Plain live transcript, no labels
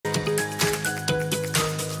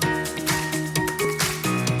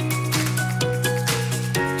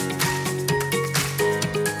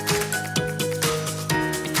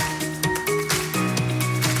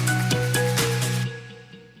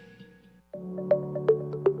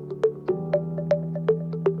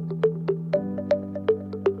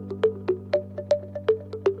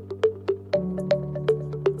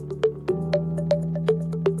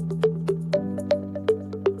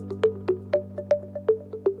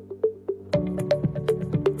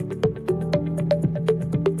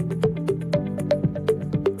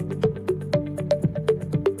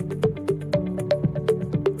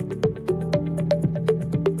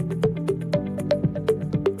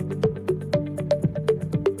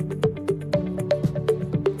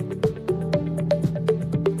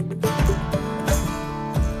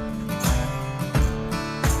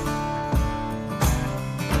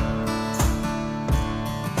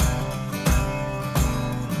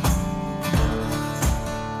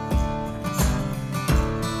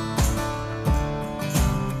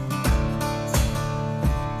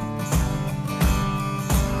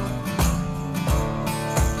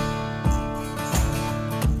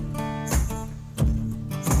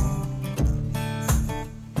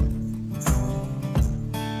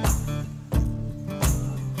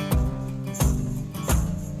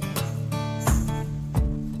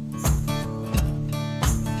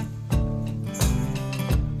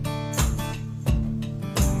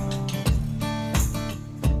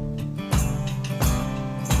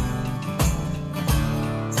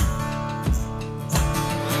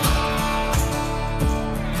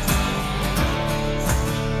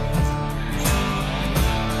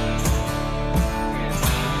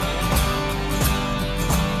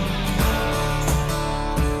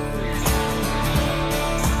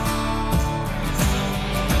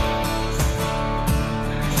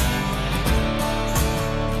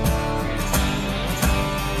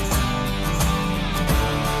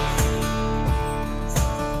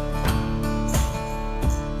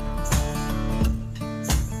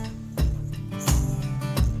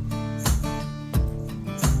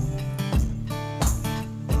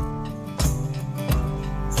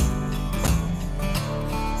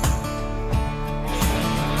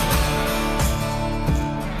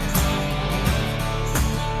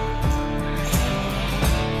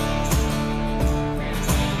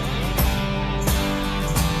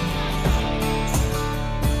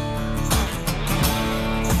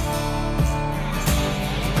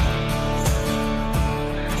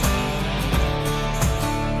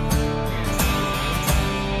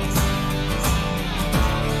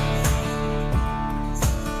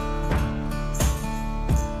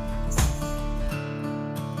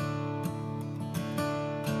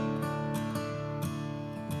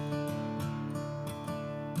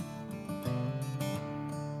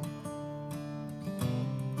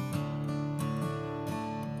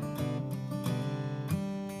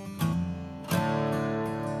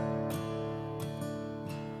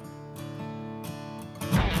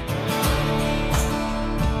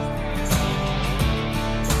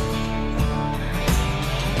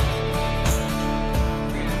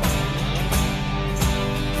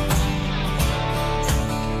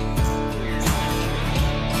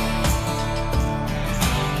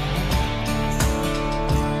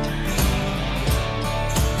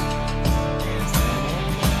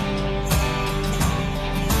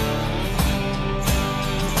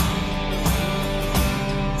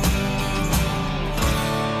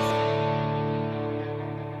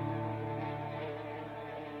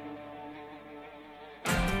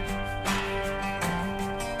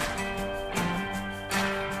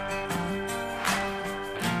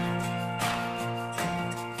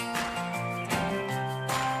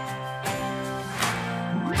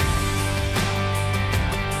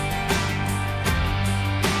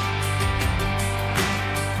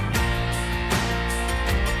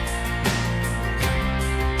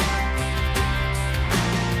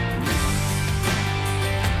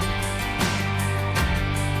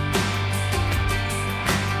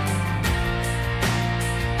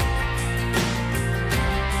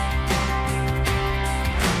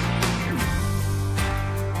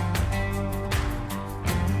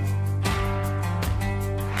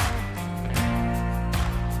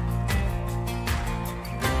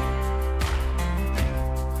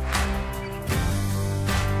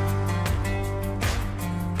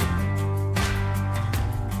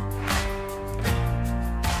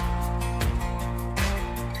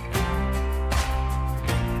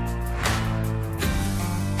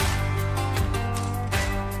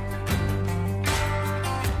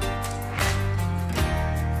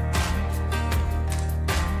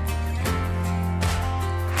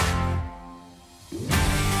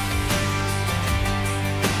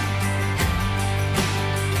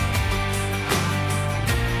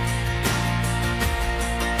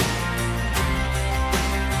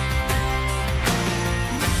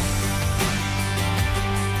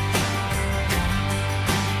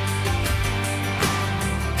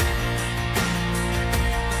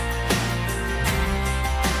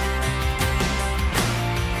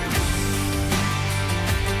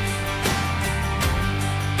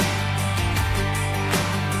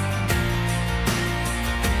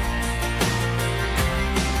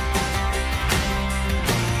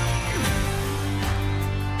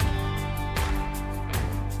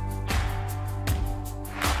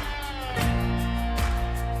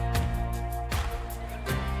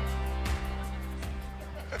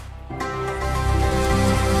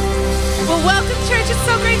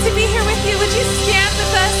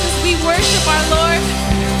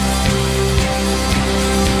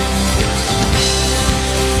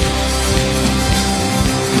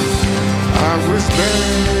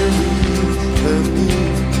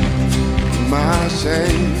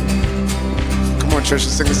Church,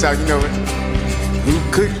 sing this out, you know it. Who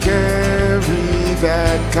could carry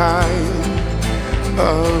that kind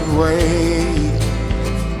of weight?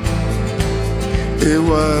 It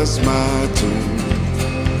was my doom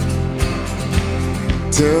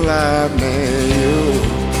till I met you.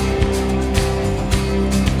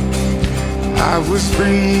 I was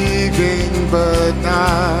breathing but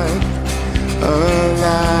not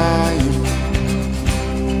alive.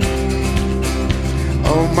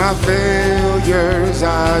 Oh, my failures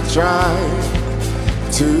I tried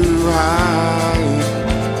to hide.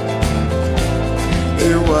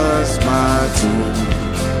 It was my doom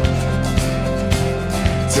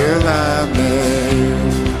till I met you.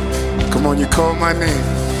 Come on, you called my name.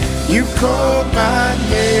 You called my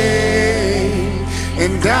name,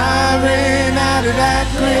 and I ran out of that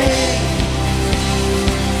grave,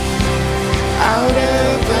 out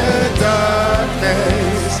of the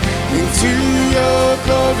darkness, into your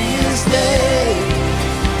glorious day.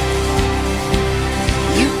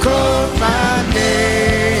 You called my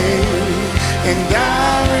name, and I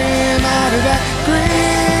ran out of that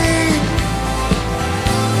grave,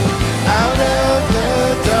 out of the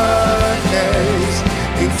darkness,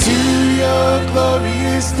 into your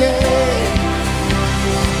glorious day.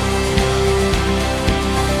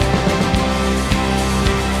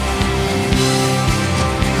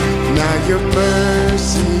 Now your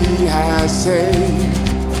mercy has saved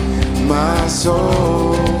my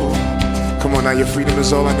soul. Come on, now your freedom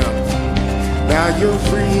is all I know. Now your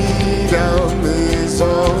freedom is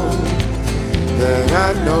all that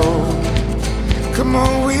I know. Come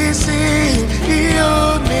on, we sing the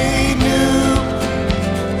old made new.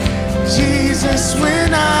 Jesus,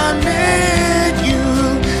 when I met you,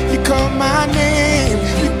 you called my name,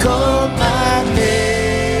 you called my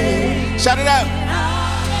name. Shout it out.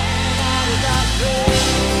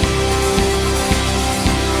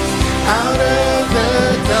 Out of the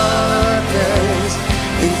darkness,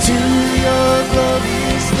 into your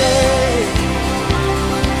glorious day.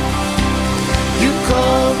 You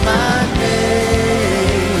called my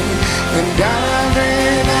name, and I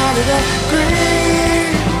ran out of that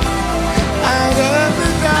grave, out of the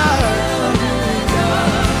dark,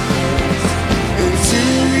 into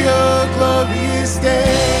your glorious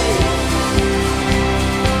day.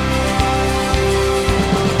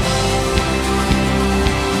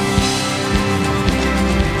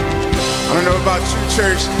 I don't know about you,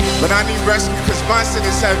 church, but I need rescue because my sin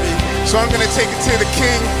is heavy. So I'm going to take it to the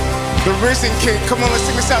King, the risen King. Come on, let's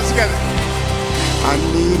sing this out together. I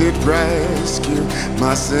needed rescue,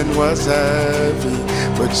 my sin was heavy,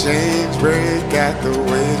 but chains break at the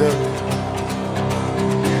weight of it.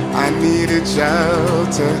 I needed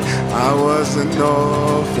shelter, I was an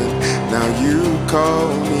orphan. Now you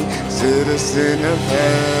call me citizen of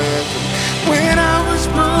heaven. When I was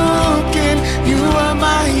broken, you were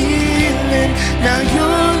my healing. Now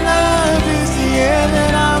your love is the air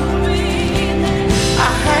that I'm breathing.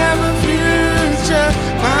 I have a future,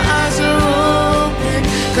 my eyes are open,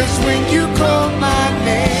 'cause when you call my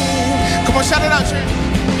name. Come on, shout it out, church.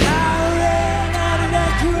 I ran out of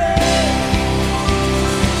that grave,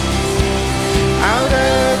 out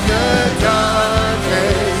of the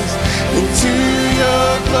darkness, into your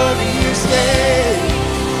glorious day.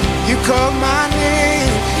 You call my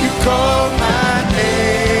name, you call my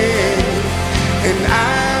name, and I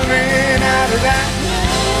ran out of that,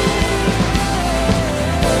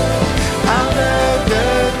 out of the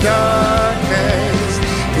darkness,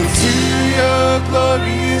 into your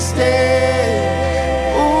glorious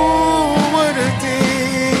day. Oh, what a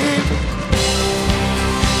day.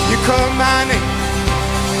 You call my name,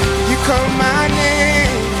 you call my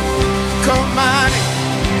name, call my name.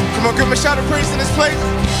 Come on, give me a shout of praise in this place.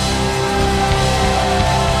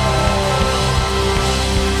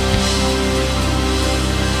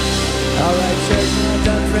 All right, church, when I'm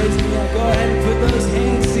done praising you, go ahead and put those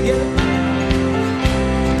hands together.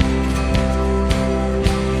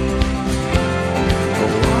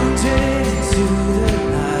 Wanted into the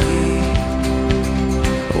night,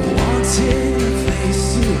 wanted a place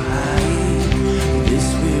to hide this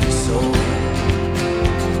weary soul,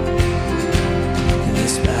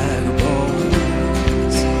 this bag of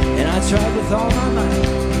bones. And I tried with all my might,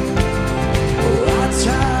 oh, I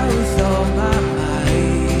tried with all my might.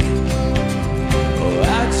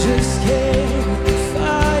 I just can't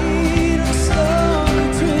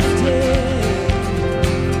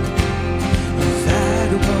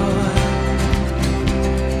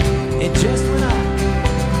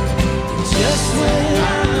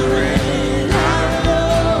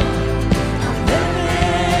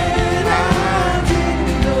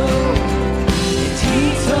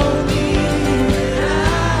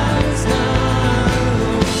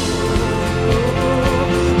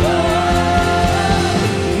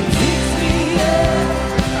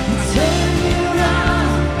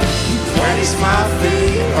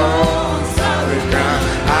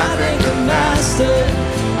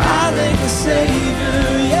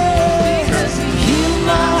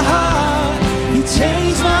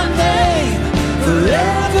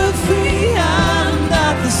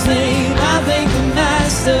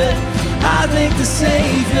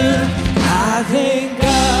Savior. I thank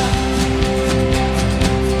God.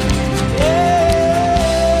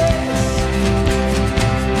 Yes.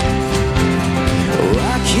 Oh,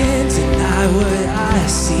 I can't deny what I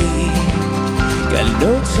see. Got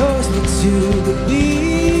no choice but to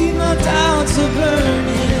believe. My doubts are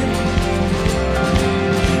burning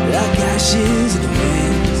like ashes in the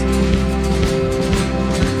wind.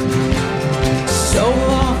 So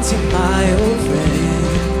long to my old friend,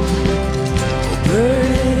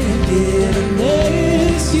 burden and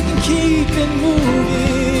bitterness, you can keep it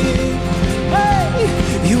moving. Hey,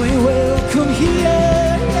 you ain't welcome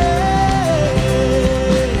here.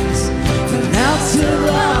 Yes. From now till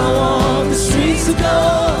I walk the streets of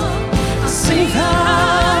gold, I'll sing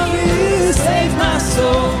how you saved my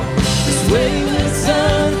soul. This wayward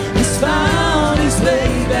son has found his way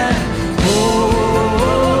back home.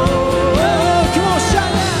 Come on,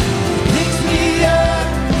 shout out. Picks me up,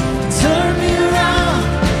 turn me around,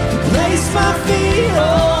 place my feet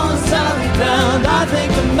on solid ground. I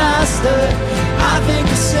thank the Master, I thank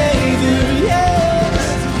the Savior, yes.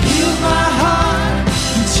 Healed my heart,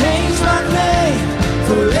 you changed my name,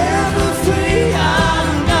 forever free.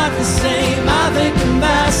 I'm not the same. I thank the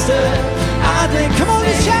Master, I thank. Come on,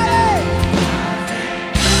 let's shout it.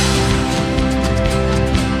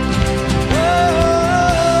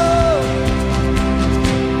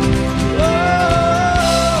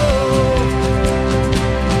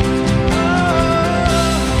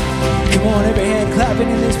 Come on, every hand clapping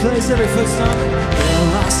in this place, every foot stomping. Well,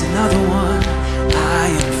 lost another one. I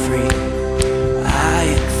am free. I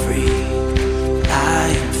am free. I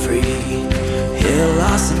am free. Hill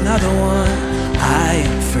lost another one. I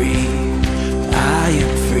am free. I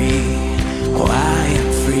am free. Oh, I am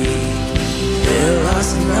free. Hill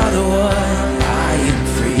lost another one. I am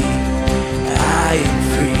free. I am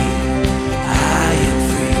free. I am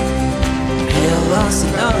free. Hill lost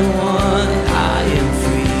another one. I am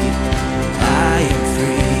free. I am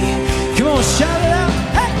free. Come on, shout it out.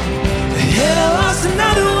 Hey! Hell lost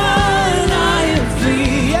another one. I am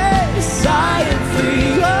free. Yes, I am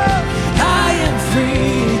free. Oh, I am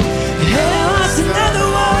free. Hell lost another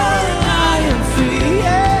one. I am free.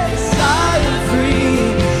 Yes, I am free.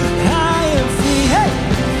 I am free. Hey!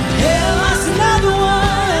 Hell lost another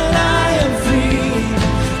one. I am free.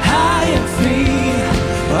 I am free.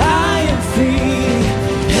 I am free.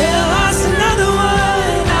 Hell lost another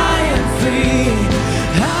one. I am free.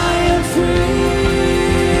 I am free.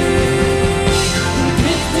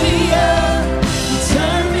 Pick me up,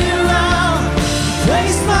 turn me around,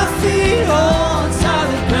 place my feet on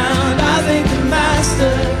solid ground. I thank the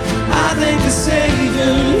Master, I thank the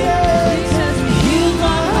Savior, yes. Healed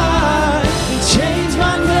my heart, changed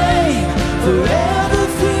my name, forever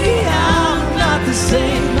free. I'm not the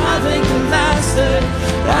same. I thank the Master,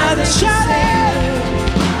 I thank shout it.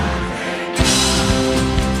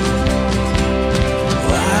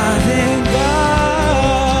 I thank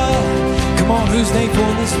God. Come on, who's thankful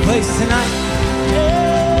in this place tonight?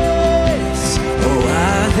 Yes. Oh,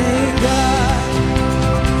 I thank God.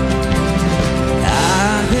 I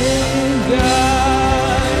thank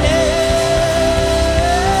God. Yes.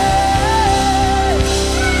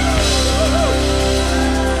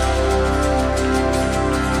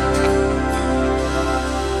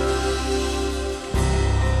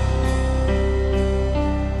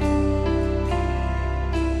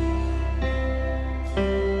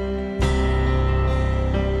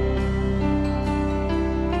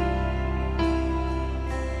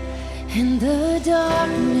 In the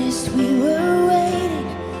darkness we were waiting,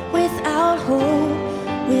 without hope,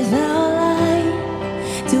 without light,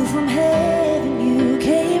 till from heaven you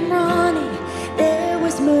came running. There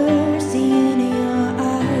was mercy in your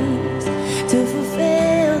eyes to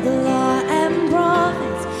fulfill the law and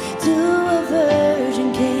prophets. To a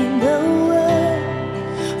virgin came the word,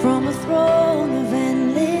 from a throne of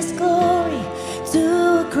endless glory to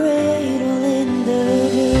a cradle in the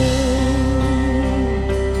dirt.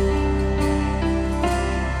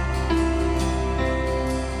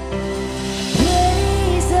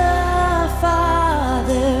 Praise the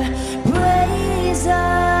Father, praise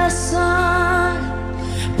the Son,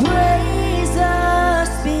 praise the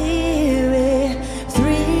Spirit,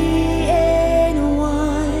 three in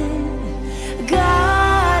one.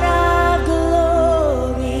 God of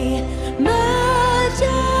glory,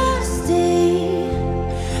 majesty,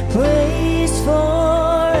 praise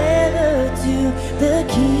forever to the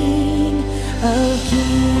King of Kings.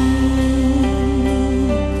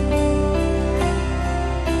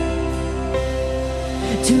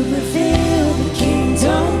 To fulfill the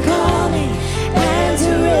kingdom coming and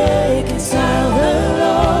to reconcile the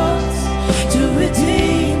lost, to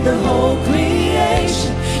redeem the whole creation.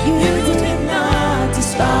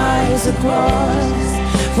 cross.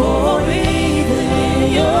 For even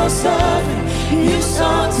in your suffering, you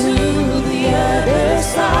saw to the other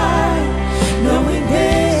side, knowing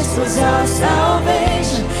this was our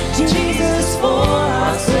salvation. Jesus, for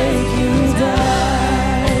our sake you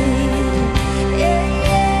died. Yeah,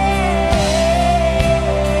 yeah.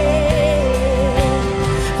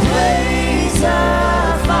 Praise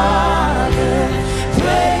our Father,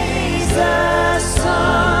 praise the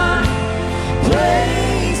Son,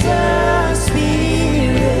 praise the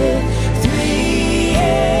Spirit, three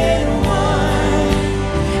in one.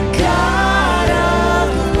 God of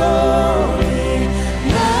glory,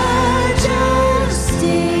 majesty,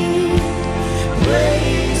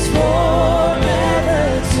 praise forever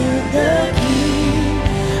to the King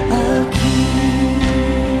of Kings.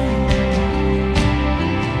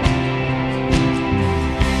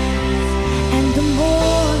 And the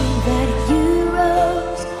morning that you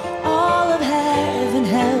rose, all of heaven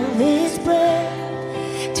held its breath,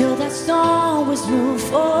 till that stone was moved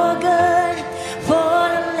for good, for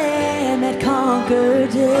the Lamb had conquered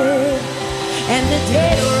death. And the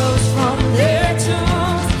dead rose from their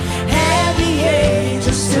tombs, and the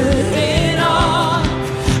angels stood in awe,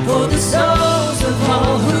 for the souls of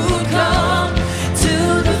all who come to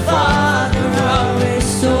the Father are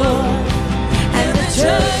restored. And the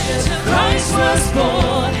Church of Christ was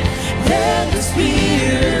born, then the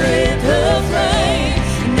Spirit the flame.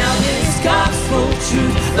 Now this gospel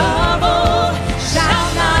truth of old shall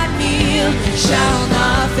not kneel, shall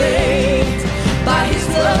not fade. By His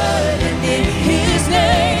blood and in His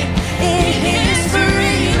name, in His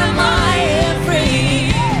freedom I am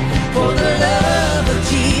free. For the love of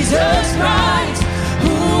Jesus Christ,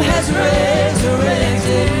 who has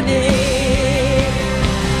resurrected me.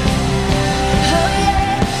 Oh,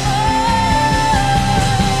 yeah.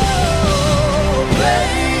 Oh,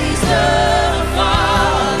 praise the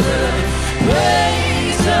Father,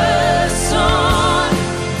 praise the Son,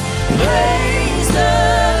 praise the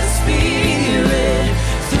Spirit,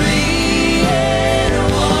 three in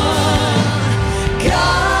one.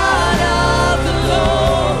 God of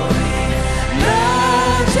glory,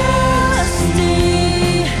 majesty,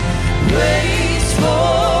 praise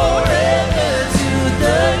forever to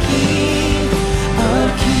the King of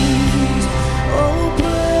Kings. Oh,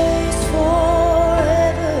 praise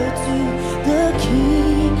forever to the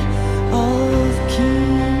King of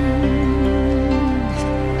Kings.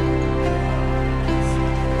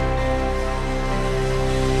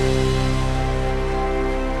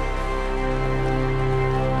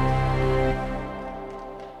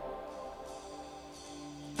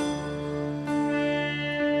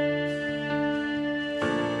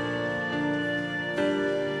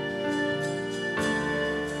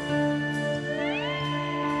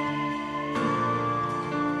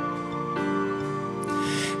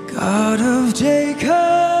 God of Jacob,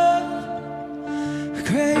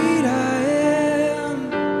 great I am,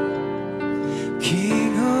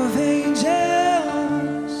 King of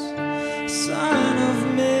angels, Son of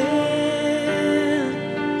man,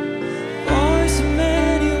 voice of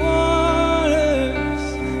many waters,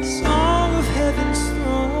 song of heaven's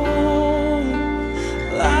throne,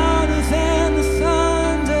 louder than the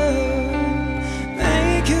thunder,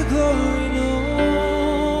 make your glory known.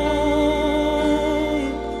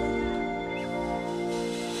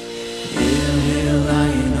 Hail, hail,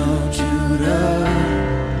 Lion of Judah,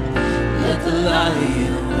 let the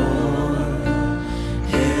lion roar.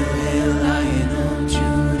 Hail, hail, Lion of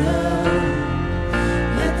Judah,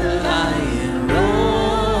 let the lion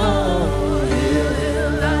roar. Hail, hail,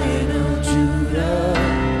 Lion of Judah,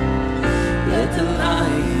 let the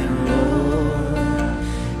lion roar.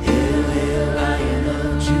 Hail, hail, Lion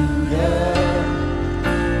of Judah,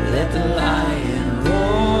 let the lion roar.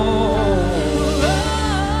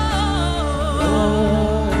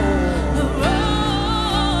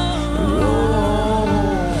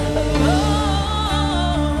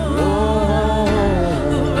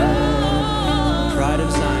 Pride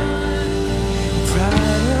of Zion,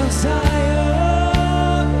 pride of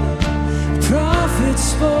Zion, prophet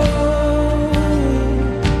spoke,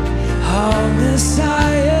 our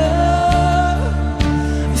Messiah,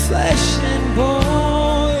 flesh and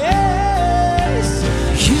bone. Yes,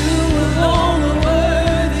 you alone are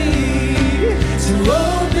worthy to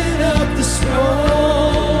open up the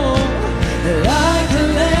scroll. Like a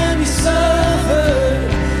lamb you suffered,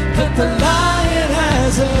 but the lion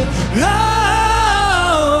has a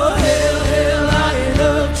roar. Hail, hail, Lion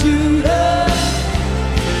of Judah,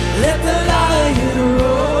 let the lion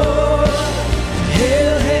roar.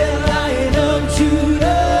 Hail, hail, Lion of Judah.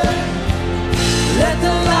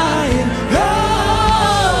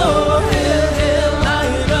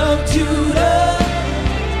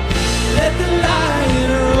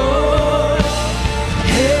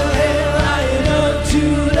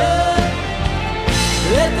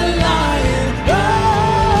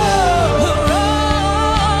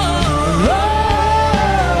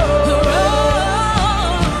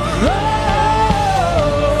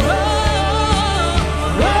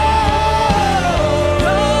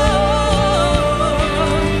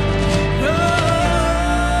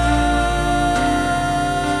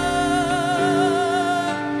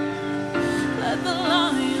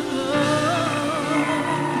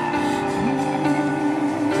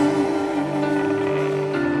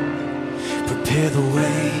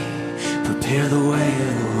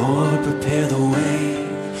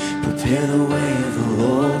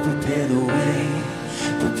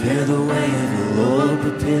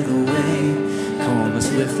 prepare the way. Come on,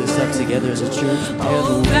 let's lift this up together as a church. Prepare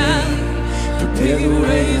the way. Prepare the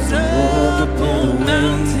way, Lord, prepare the way.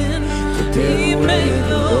 Prepare the way,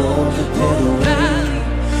 Lord, prepare the way.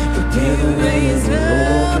 Prepare the way, Lord,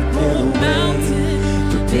 prepare the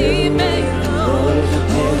way. Prepare the way, Lord,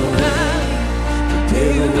 prepare the way.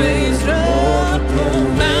 Prepare the way, Lord, prepare the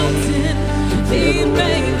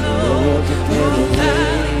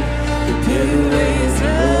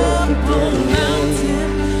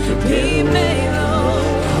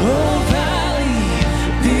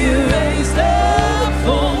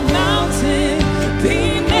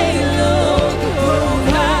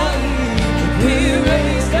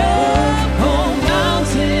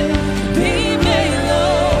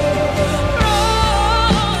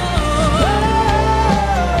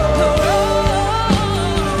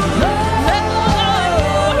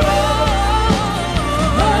mountain.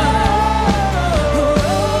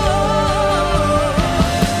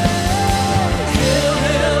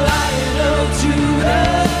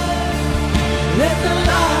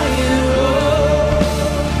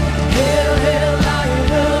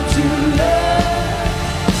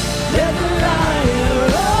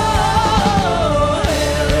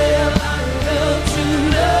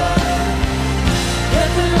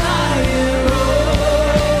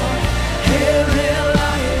 Prepare the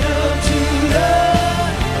way, Lord,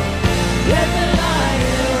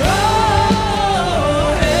 prepare the way.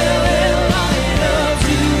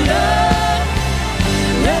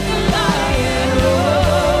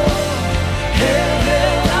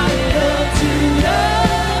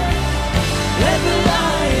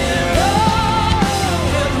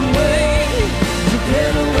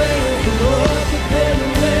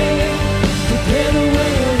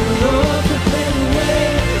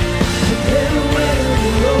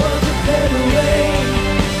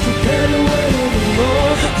 Prepare the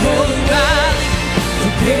way,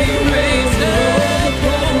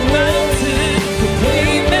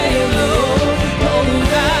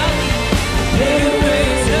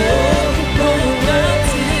 Lord,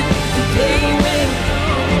 prepare the mountain. Be made low,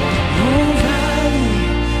 oh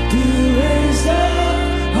valley, be raised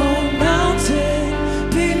up, oh mountain,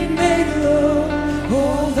 be made low,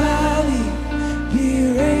 oh valley, be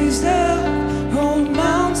raised up, oh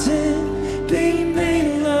mountain, be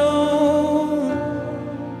made low.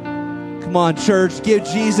 Come on, church, give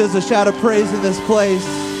Jesus a shout of praise in this place.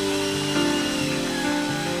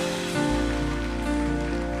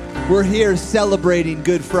 We're here celebrating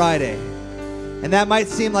Good Friday. And that might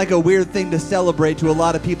seem like a weird thing to celebrate to a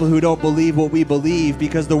lot of people who don't believe what we believe,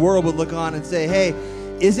 because the world would look on and say, hey,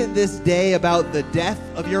 isn't this day about the death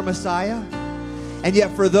of your Messiah? And yet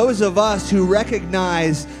for those of us who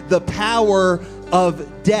recognize the power of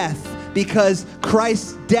death, because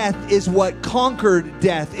Christ's death is what conquered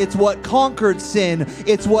death. It's what conquered sin.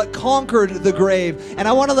 It's what conquered the grave. And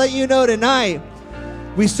I want to let you know tonight,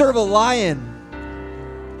 we serve a lion.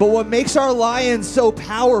 But what makes our lion so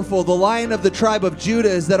powerful, the Lion of the tribe of Judah,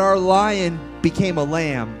 is that our lion became a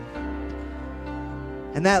lamb.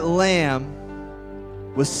 And that lamb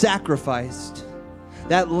was sacrificed.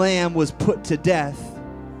 That lamb was put to death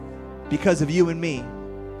because of you and me,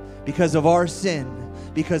 because of our sin,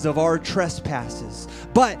 because of our trespasses.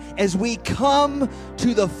 But as we come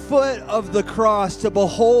to the foot of the cross to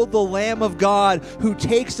behold the Lamb of God who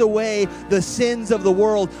takes away the sins of the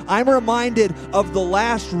world, I'm reminded of the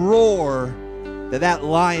last roar that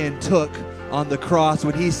lion took on the cross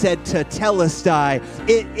when he said tetelestai,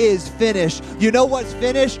 it is finished. You know what's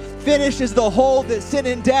finished? Finished is the hold that sin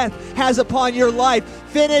and death has upon your life.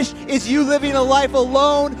 Finished is you living a life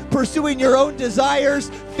alone, pursuing your own desires.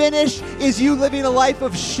 Finished is you living a life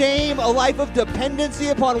of shame, a life of dependency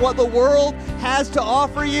upon what the world has to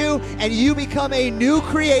offer you, and you become a new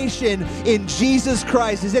creation in Jesus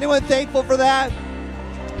Christ. Is anyone thankful for that?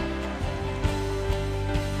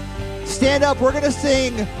 Stand up. We're going to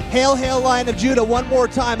sing Hail, Hail, Lion of Judah one more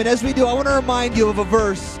time. And as we do, I want to remind you of a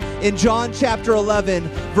verse in John chapter 11,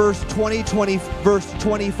 verse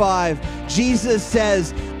 25. Jesus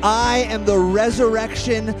says, I am the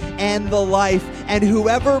resurrection and the life, and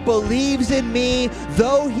whoever believes in me,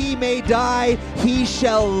 though he may die, he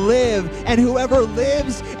shall live. And whoever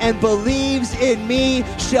lives and believes in me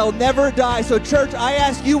shall never die. So church, I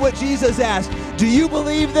ask you what Jesus asked. Do you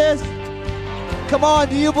believe this? Come on,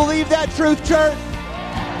 do you believe that truth, church?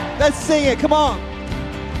 Let's sing it, come on.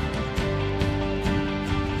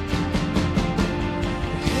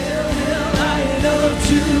 Hail, hail, Lion of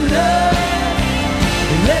Judah,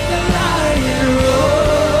 let the lion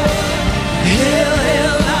roar. Hail,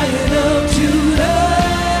 hail, Lion of Judah,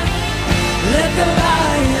 let the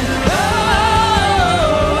lion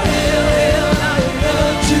roar. Hail, hail, Lion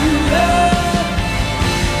of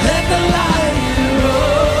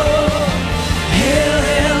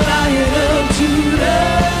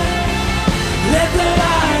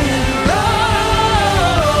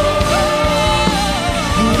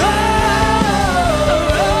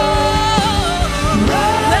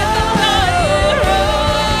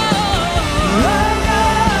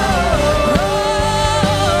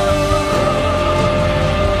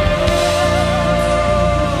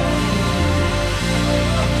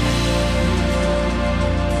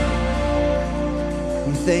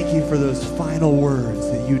thank you for those final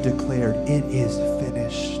words that you declared. It is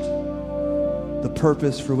finished. The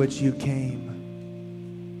purpose for which you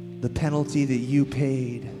came, the penalty that you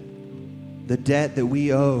paid, the debt that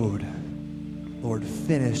we owed, Lord,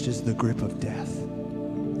 finished is the grip of death,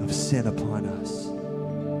 of sin upon us.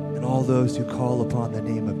 And all those who call upon the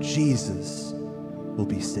name of Jesus will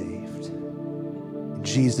be saved. In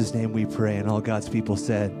Jesus' name we pray, and all God's people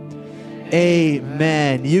said,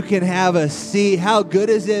 amen. You can have a seat. How good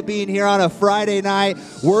is it being here on a Friday night,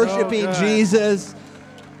 worshiping Jesus?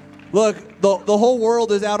 Look, the whole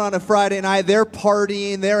world is out on a Friday night. They're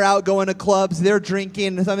partying. They're out going to clubs. They're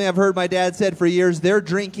drinking. Something I've heard my dad said for years, they're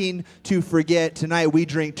drinking to forget. Tonight we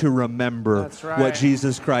drink to remember what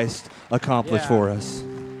Jesus Christ accomplished for us.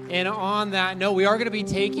 And on that note, we are going to be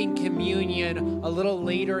taking communion a little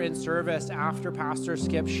later in service after Pastor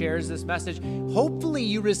Skip shares this message. Hopefully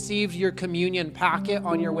you received your communion packet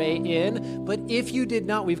on your way in, but if you did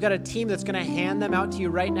not, we've got a team that's going to hand them out to you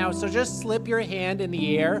right now. So just slip your hand in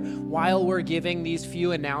the air while we're giving these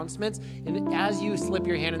few announcements. And as you slip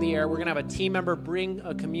your hand in the air, we're going to have a team member bring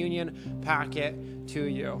a communion packet to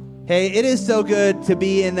you. Hey, it is so good to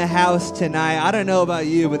be in the house tonight. I don't know about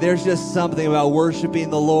you, but there's just something about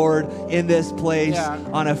worshiping the Lord in this place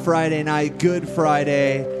on a Friday night, Good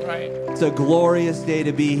Friday. Right. It's a glorious day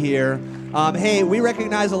to be here. Hey, we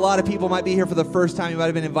recognize a lot of people might be here for the first time. You might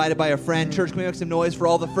have been invited by a friend. Church, can we make some noise for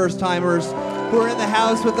all the first-timers who are in the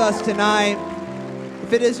house with us tonight?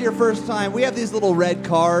 If it is your first time, we have these little red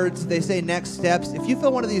cards. They say next steps. If you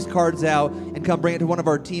fill one of these cards out and come bring it to one of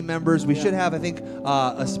our team members, we should have, I think,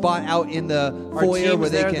 a spot out in the foyer where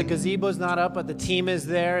they can. The gazebo's not up, but the team is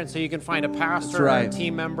there, and so you can find a pastor or a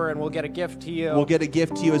team member, and we'll get a gift to you. We'll get a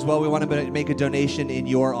gift to you as well. We want to make a donation in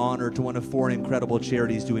your honor to one of 4 incredible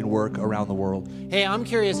charities doing work around the world. Hey, I'm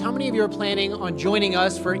curious, how many of you are planning on joining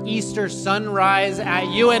us for Easter sunrise at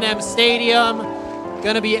UNM Stadium?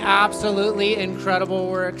 Going to be absolutely incredible.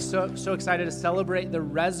 We're so excited to celebrate the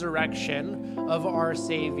resurrection of our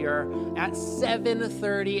Savior at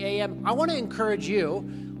 7:30 a.m. I want to encourage you,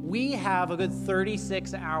 we have a good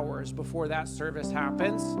 36 hours before that service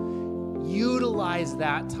happens. Utilize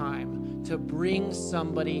that time to bring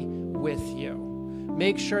somebody with you.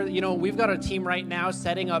 Make sure that, we've got a team right now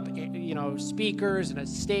setting up, speakers and a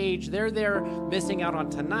stage. They're there missing out on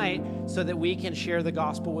tonight so that we can share the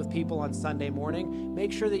gospel with people on Sunday morning.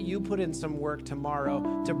 Make sure that you put in some work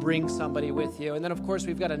tomorrow to bring somebody with you. And then, of course,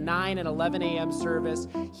 we've got a 9 and 11 a.m. service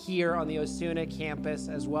here on the Osuna campus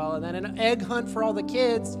as well. And then an egg hunt for all the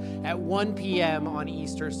kids at 1 p.m. on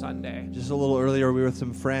Easter Sunday. Just a little earlier, we were with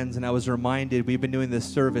some friends, and I was reminded we've been doing this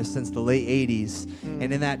service since the late 80s.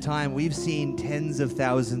 And in that time, we've seen tens of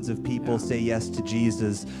thousands of people say yes to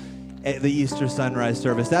Jesus at the Easter sunrise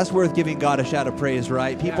service. That's worth giving God a shout of praise,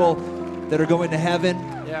 right? People that are going to heaven,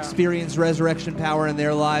 experience resurrection power in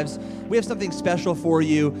their lives. We have something special for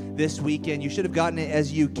you this weekend. You should have gotten it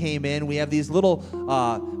as you came in. We have these little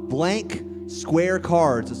blank square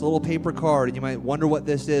cards. It's a little paper card, and you might wonder what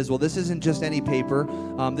this is. Well, this isn't just any paper.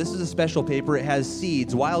 This is a special paper. It has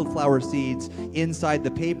seeds, wildflower seeds, inside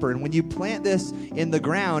the paper. And when you plant this in the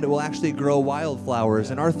ground, it will actually grow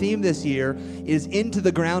wildflowers. And our theme this year is into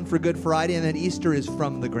the ground for Good Friday, and then Easter is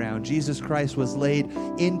from the ground. Jesus Christ was laid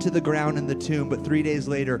into the ground in the tomb, but 3 days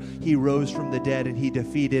later, he rose from the dead, and he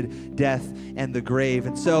defeated death and the grave.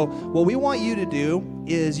 And so what we want you to do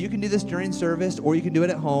is, you can do this during service, or you can do it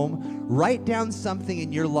at home. Write down something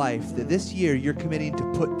in your life that this year you're committing to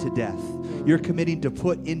put to death. You're committing to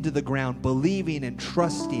put into the ground, believing and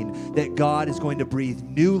trusting that God is going to breathe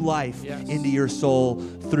new life into your soul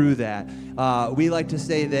through that. We like to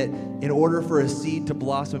say that in order for a seed to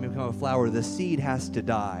blossom and become a flower, the seed has to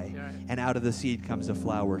die. And out of the seed comes a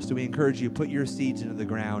flower. So we encourage you, put your seeds into the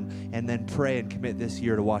ground and then pray and commit this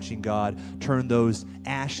year to watching God turn those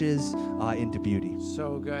ashes into beauty.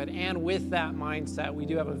 So good. And with that mindset, we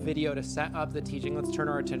do have a video to set up the teaching. Let's turn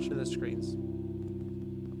our attention to the screens.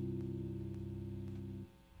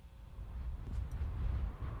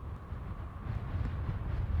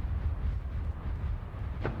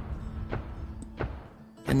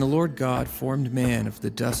 And the Lord God formed man of the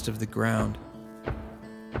dust of the ground,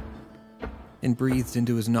 and breathed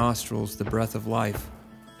into his nostrils the breath of life.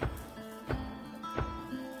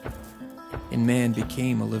 And man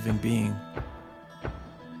became a living being.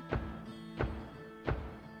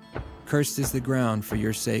 Cursed is the ground for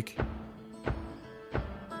your sake.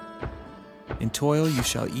 In toil you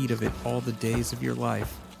shall eat of it all the days of your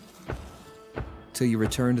life, till you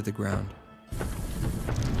return to the ground.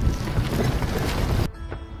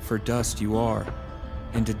 For dust you are,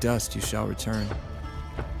 and to dust you shall return.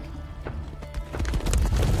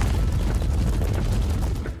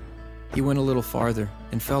 He went a little farther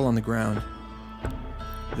and fell on the ground.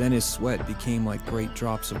 Then his sweat became like great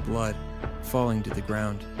drops of blood falling to the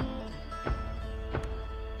ground.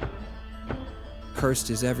 Cursed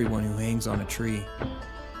is everyone who hangs on a tree.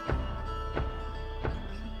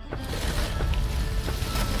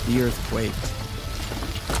 The earth quaked,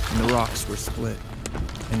 and the rocks were split,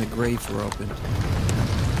 and the graves were opened.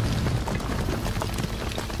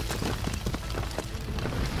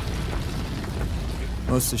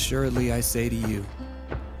 Most assuredly I say to you,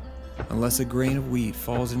 unless a grain of wheat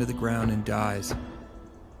falls into the ground and dies,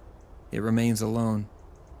 it remains alone.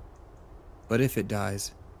 But if it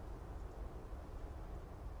dies,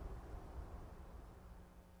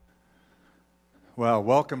 well,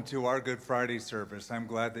 welcome to our Good Friday service. I'm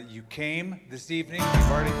glad that you came this evening.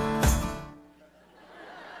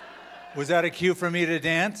 Was that a cue for me to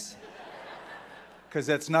dance? Because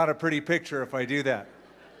that's not a pretty picture if I do that.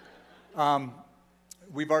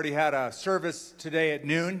 We've already had a service today at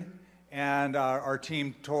noon, and our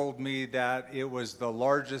team told me that it was the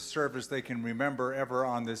largest service they can remember ever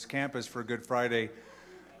on this campus for Good Friday.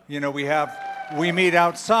 You know, we meet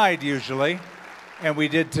outside usually, and we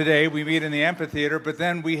did today. We meet in the amphitheater, but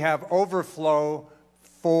then we have overflow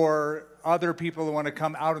for other people who want to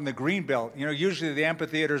come out in the green belt. You know, usually the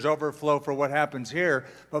amphitheaters overflow for what happens here,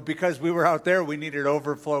 but because we were out there, we needed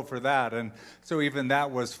overflow for that, and so even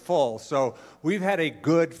that was full. So we've had a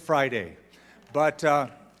good Friday, but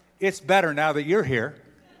it's better now that you're here,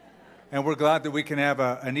 and we're glad that we can have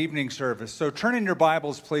an evening service. So turn in your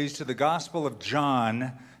Bibles, please, to the Gospel of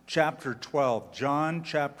John, chapter 12. John,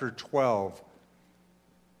 chapter 12.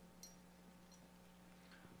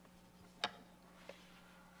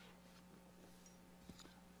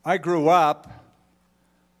 I grew up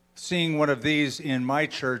seeing one of these in my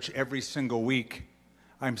church every single week.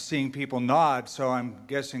 I'm seeing people nod, so I'm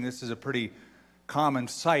guessing this is a pretty common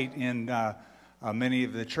sight in many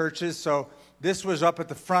of the churches. So this was up at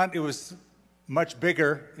the front. It was much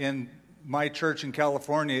bigger in my church in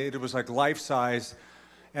California. It was like life-size.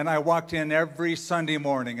 And I walked in every Sunday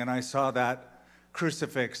morning, and I saw that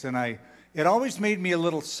crucifix, and it always made me a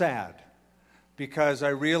little sad, because I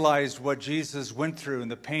realized what Jesus went through and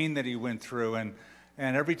the pain that he went through. And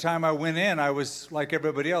every time I went in, I was, like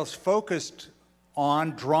everybody else, focused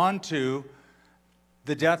on, drawn to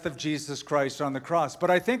the death of Jesus Christ on the cross. But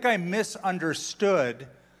I think I misunderstood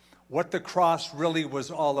what the cross really was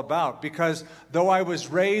all about, because though I was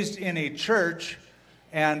raised in a church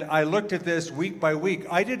and I looked at this week by week,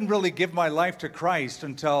 I didn't really give my life to Christ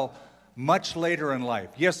until much later in life.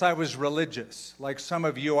 Yes, I was religious, like some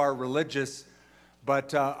of you are religious,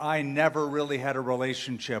 but I never really had a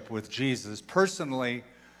relationship with Jesus personally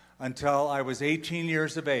until I was 18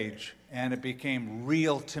 years of age, and it became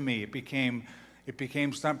real to me. It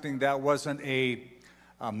became something that wasn't a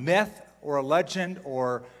myth or a legend,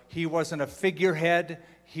 or he wasn't a figurehead.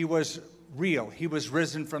 He was real. He was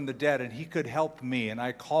risen from the dead, and he could help me, and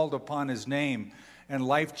I called upon his name, and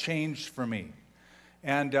life changed for me.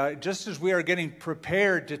 And just as we are getting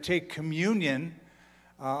prepared to take communion,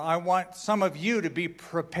 I want some of you to be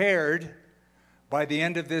prepared by the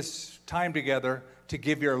end of this time together to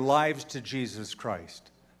give your lives to Jesus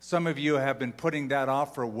Christ. Some of you have been putting that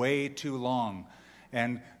off for way too long.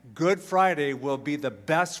 And Good Friday will be the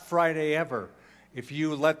best Friday ever if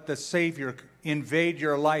you let the Savior invade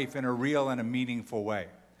your life in a real and a meaningful way.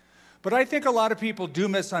 But I think a lot of people do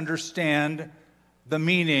misunderstand the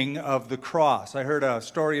meaning of the cross. I heard a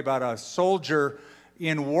story about a soldier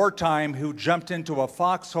in wartime who jumped into a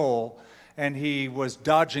foxhole, and he was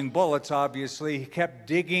dodging bullets, obviously. He kept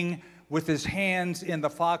digging with his hands in the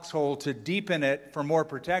foxhole to deepen it for more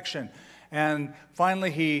protection. And finally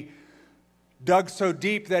he dug so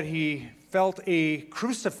deep that he felt a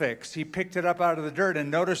crucifix. He picked it up out of the dirt and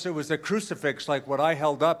noticed it was a crucifix like what I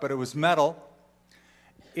held up, but it was metal.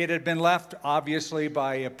 It had been left, obviously,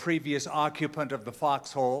 by a previous occupant of the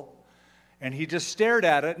foxhole. And he just stared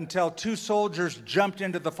at it until two soldiers jumped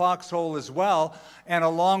into the foxhole as well, and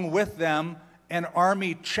along with them, an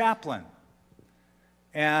army chaplain.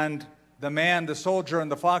 And the soldier in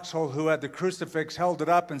the foxhole who had the crucifix held it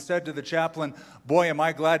up and said to the chaplain, "Boy, am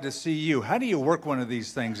I glad to see you. How do you work one of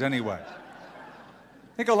these things anyway?"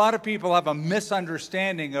 I think a lot of people have a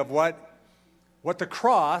misunderstanding of what the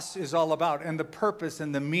cross is all about and the purpose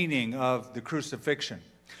and the meaning of the crucifixion.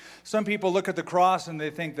 Some people look at the cross and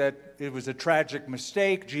they think that it was a tragic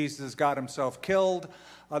mistake. Jesus got himself killed.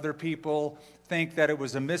 Other people think that it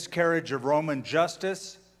was a miscarriage of Roman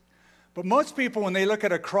justice. But most people, when they look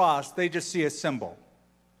at a cross, they just see a symbol.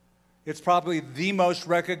 It's probably the most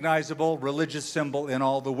recognizable religious symbol in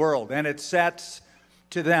all the world. And it sets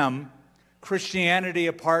to them Christianity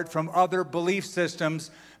apart from other belief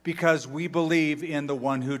systems because we believe in the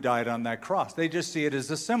one who died on that cross. They just see it as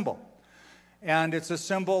a symbol. And it's a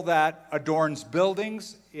symbol that adorns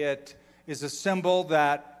buildings. It is a symbol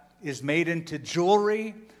that is made into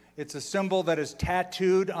jewelry. It's a symbol that is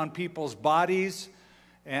tattooed on people's bodies.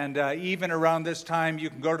 And even around this time, you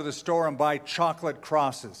can go to the store and buy chocolate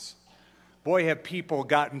crosses. Boy, have people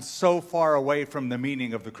gotten so far away from the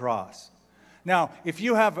meaning of the cross. Now, if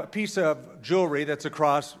you have a piece of jewelry that's a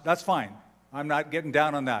cross, that's fine. I'm not getting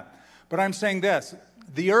down on that. But I'm saying this,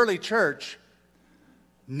 the early church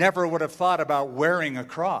never would have thought about wearing a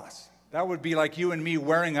cross. That would be like you and me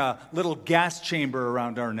wearing a little gas chamber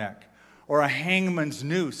around our neck or a hangman's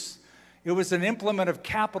noose. It was an implement of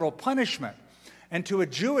capital punishment. And to a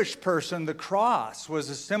Jewish person, the cross was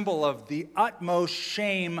a symbol of the utmost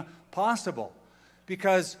shame possible.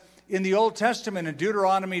 Because in the Old Testament, in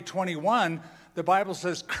Deuteronomy 21, the Bible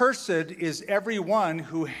says, "Cursed is everyone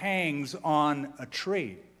who hangs on a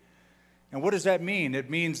tree." And what does that mean? It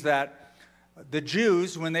means that the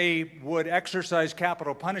Jews, when they would exercise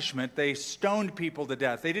capital punishment, they stoned people to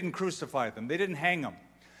death. They didn't crucify them. They didn't hang them.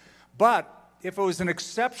 But if it was an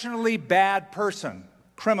exceptionally bad person,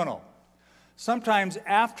 criminal, sometimes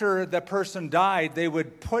after the person died, they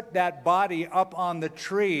would put that body up on the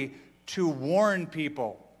tree to warn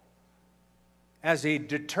people as a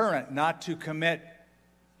deterrent not to commit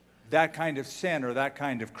that kind of sin or that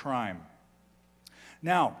kind of crime.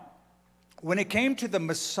 Now, when it came to the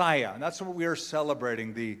Messiah, and that's what we are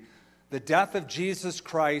celebrating, the death of Jesus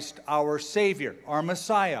Christ, our Savior, our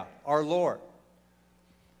Messiah, our Lord.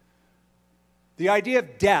 The idea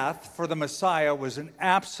of death for the Messiah was an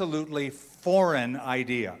absolutely foreign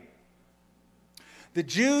idea. The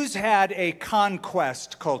Jews had a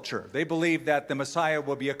conquest culture. They believed that the Messiah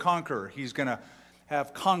will be a conqueror. He's going to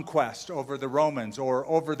have conquest over the Romans or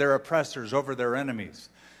over their oppressors, over their enemies.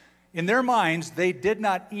 In their minds, they did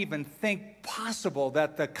not even think possible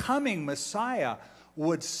that the coming Messiah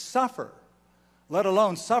would suffer, let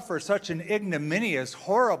alone suffer such an ignominious,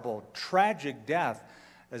 horrible, tragic death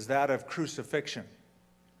as that of crucifixion.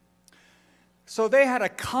 So they had a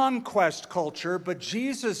conquest culture, but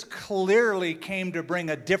Jesus clearly came to bring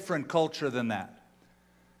a different culture than that.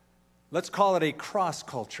 Let's call it a cross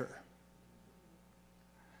culture.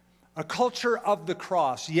 A culture of the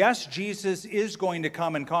cross. Yes, Jesus is going to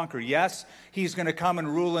come and conquer. Yes, he's going to come and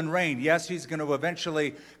rule and reign. Yes, he's going to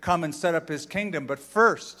eventually come and set up his kingdom. But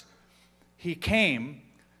first, he came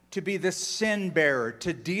to be the sin bearer,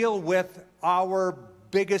 to deal with our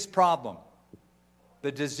biggest problem,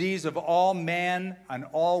 the disease of all men and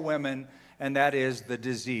all women, and that is the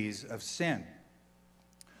disease of sin.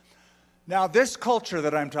 Now, this culture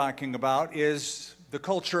that I'm talking about is the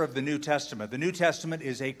culture of the New Testament. The New Testament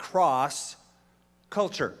is a cross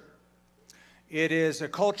culture. It is a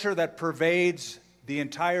culture that pervades the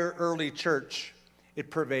entire early church. It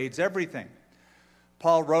pervades everything.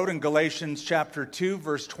 Paul wrote in Galatians chapter 2,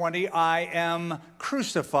 verse 20, "I am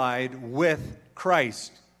crucified with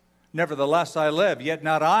Christ. Nevertheless I live, yet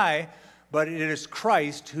not I, but it is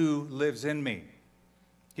Christ who lives in me."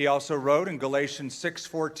 He also wrote in Galatians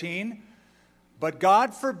 6:14, "But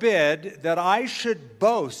God forbid that I should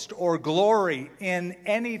boast or glory in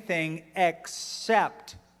anything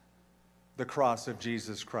except the cross of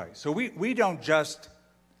Jesus Christ." So we don't just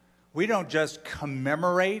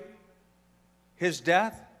commemorate his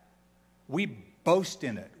death. We boast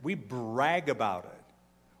in it. We brag about it.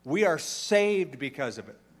 We are saved because of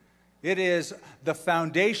it. It is the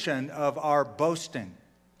foundation of our boasting.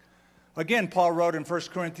 Again, Paul wrote in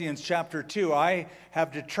 1 Corinthians chapter 2, "I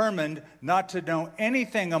have determined not to know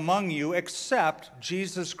anything among you except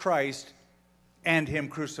Jesus Christ and him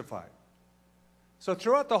crucified." So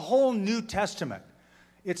throughout the whole New Testament,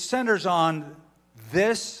 it centers on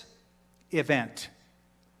this event,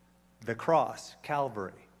 the cross,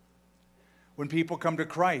 Calvary. When people come to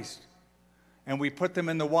Christ and we put them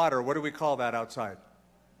in the water, what do we call that outside?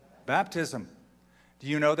 Baptism. Do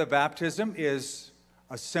you know that baptism is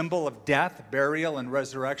a symbol of death, burial, and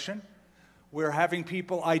resurrection? We're having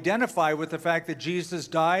people identify with the fact that Jesus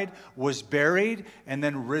died, was buried, and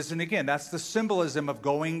then risen again. That's the symbolism of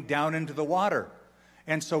going down into the water.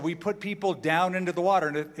 And so we put people down into the water.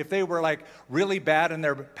 And if they were like really bad in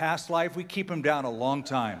their past life, we keep them down a long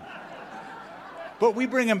time. But we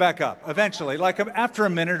bring them back up eventually. Like after a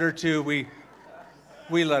minute or two, we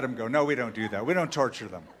let them go. No, we don't do that. We don't torture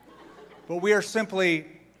them. But we are simply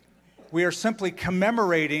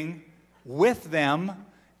commemorating with them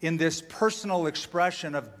in this personal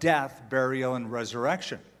expression of death, burial, and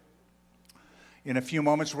resurrection. In a few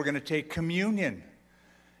moments, we're going to take communion.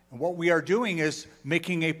 And what we are doing is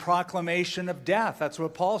making a proclamation of death. That's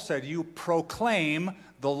what Paul said. You proclaim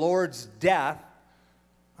the Lord's death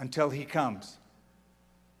until he comes.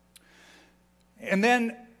 And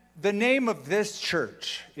then the name of this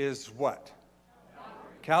church is what?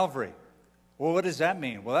 Calvary. Well, what does that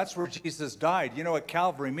mean? Well, that's where Jesus died. You know what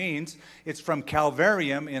Calvary means? It's from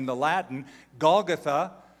Calvarium in the Latin,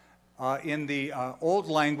 Golgotha in the old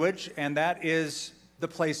language, and that is the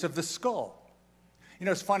place of the skull. You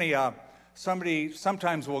know, it's funny, somebody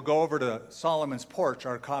sometimes will go over to Solomon's Porch,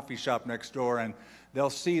 our coffee shop next door, and they'll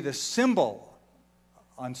see the symbol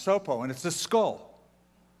on Sopo, and it's a skull.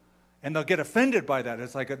 And they'll get offended by that.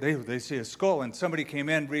 It's like they see a skull. And somebody came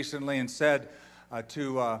in recently and said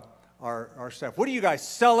to our staff, "What are you guys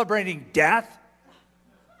celebrating death?"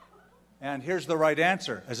 And here's the right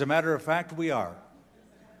answer. As a matter of fact, we are.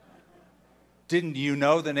 Didn't you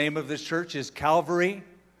know the name of this church is Calvary?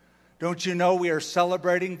 Don't you know we are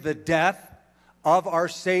celebrating the death of our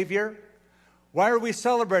Savior? Why are we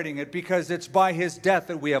celebrating it? Because it's by his death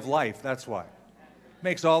that we have life. That's why. It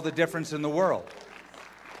makes all the difference in the world.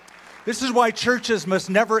 This is why churches must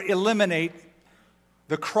never eliminate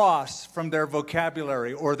the cross from their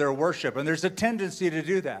vocabulary or their worship. And there's a tendency to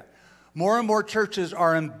do that. More and more churches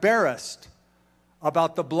are embarrassed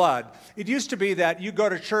about the blood. It used to be that you go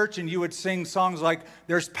to church and you would sing songs like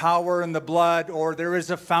 "There's power in the blood," or "There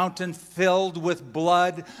is a fountain filled with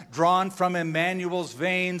blood drawn from Emmanuel's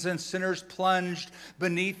veins, and sinners plunged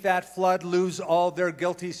beneath that flood lose all their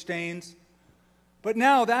guilty stains." But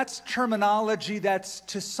now that's terminology that's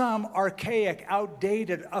to some archaic,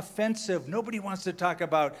 outdated, offensive. Nobody wants to talk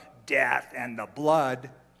about death and the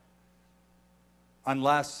blood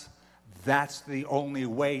unless that's the only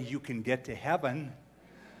way you can get to heaven.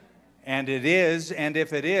 And it is, and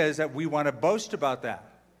if it is, that we want to boast about that.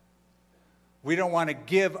 We don't want to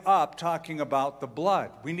give up talking about the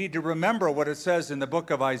blood. We need to remember what it says in the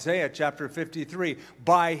book of Isaiah, chapter 53.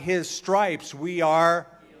 By his stripes we are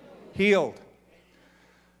healed.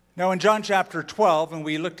 Now in John chapter 12, and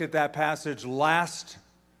we looked at that passage last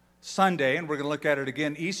Sunday, and we're going to look at it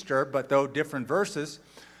again Easter, but though different verses.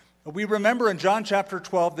 We remember in John chapter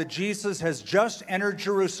 12 that Jesus has just entered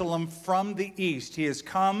Jerusalem from the east. He has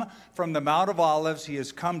come from the Mount of Olives. He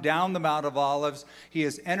has come down the Mount of Olives. He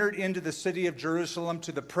has entered into the city of Jerusalem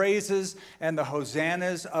to the praises and the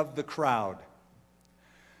hosannas of the crowd.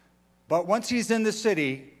 But once he's in the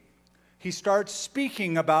city, he starts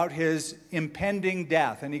speaking about his impending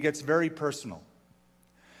death, and he gets very personal.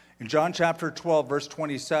 In John chapter 12, verse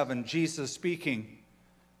 27, Jesus speaking,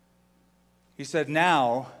 he said,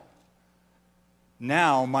 Now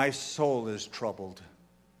my soul is troubled.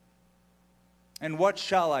 And what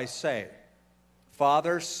shall I say?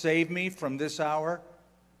 Father, save me from this hour.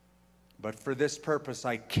 But for this purpose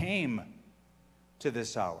I came to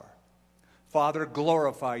this hour. Father,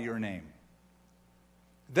 glorify your name.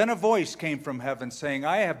 Then a voice came from heaven saying,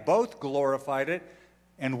 I have both glorified it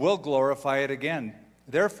and will glorify it again.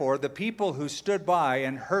 Therefore, the people who stood by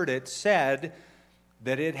and heard it said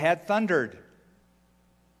that it had thundered.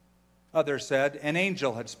 Others said, an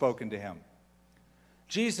angel had spoken to him.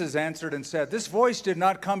 Jesus answered and said, this voice did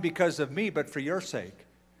not come because of me, but for your sake.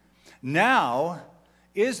 Now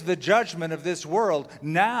is the judgment of this world.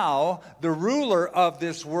 Now the ruler of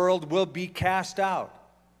this world will be cast out.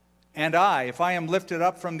 And I, if I am lifted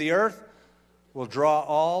up from the earth, will draw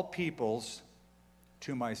all peoples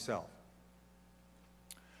to myself.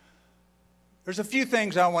 There's a few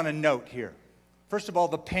things I want to note here. First of all,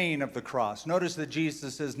 the pain of the cross. Notice that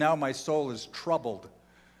Jesus says, now my soul is troubled.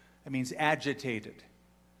 It means agitated.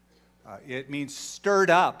 It means stirred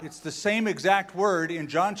up. It's the same exact word in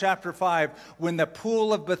John chapter 5 when the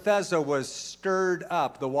pool of Bethesda was stirred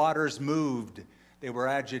up. The waters moved. They were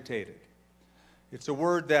agitated. It's a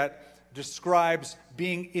word that describes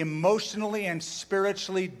being emotionally and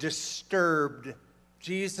spiritually disturbed.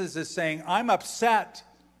 Jesus is saying, I'm upset.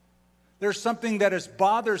 There's something that is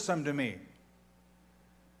bothersome to me.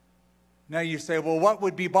 Now you say, well, what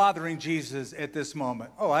would be bothering Jesus at this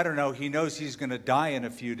moment? Oh, I don't know. He knows he's going to die in a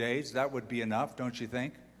few days. That would be enough, don't you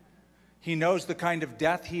think? He knows the kind of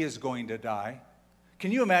death he is going to die.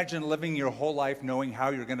 Can you imagine living your whole life knowing how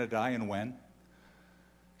you're going to die and when?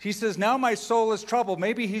 He says, now my soul is troubled.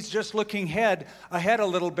 Maybe he's just looking ahead a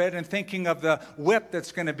little bit and thinking of the whip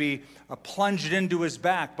that's going to be plunged into his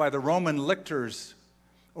back by the Roman lictors,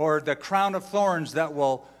 or the crown of thorns that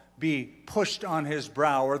will be pushed on his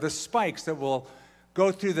brow, or the spikes that will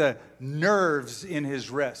go through the nerves in his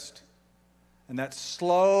wrist, and that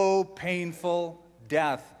slow, painful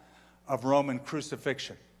death of Roman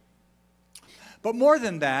crucifixion. But more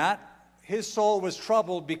than that, his soul was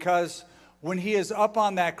troubled because when he is up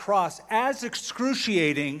on that cross, as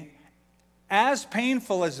excruciating, as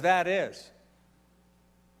painful as that is,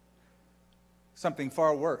 something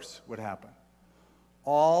far worse would happen.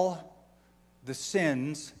 All the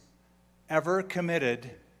sins ever committed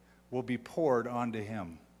will be poured onto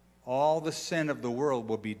him. All the sin of the world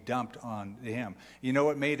will be dumped onto him. You know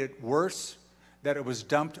what made it worse? That it was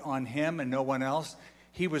dumped on him and no one else?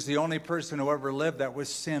 He was the only person who ever lived that was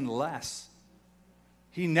sinless.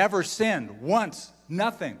 He never sinned once,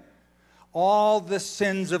 nothing. All the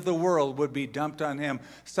sins of the world would be dumped on him.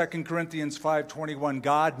 2 Corinthians 5:21,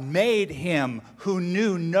 God made him who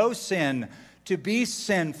knew no sin to be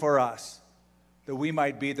sin for us, that we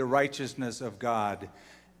might be the righteousness of God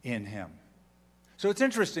in him. So it's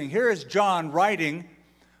interesting. Here is John writing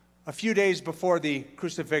a few days before the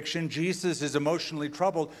crucifixion. Jesus is emotionally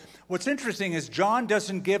troubled. What's interesting is John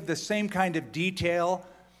doesn't give the same kind of detail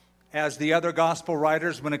as the other gospel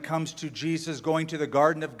writers when it comes to Jesus going to the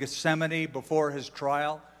Garden of Gethsemane before his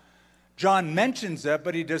trial. John mentions it,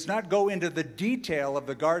 but he does not go into the detail of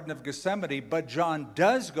the Garden of Gethsemane, but John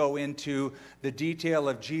does go into the detail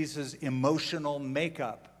of Jesus' emotional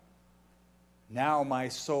makeup. Now my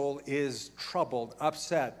soul is troubled,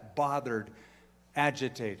 upset, bothered,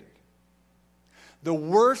 agitated. The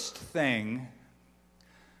worst thing,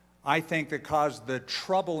 I think, that caused the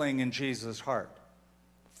troubling in Jesus' heart,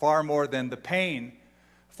 far more than the pain,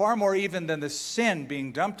 far more even than the sin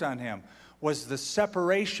being dumped on him, was the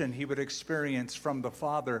separation he would experience from the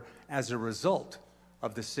Father as a result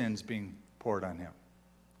of the sins being poured on him.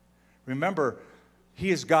 Remember, he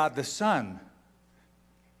is God the Son.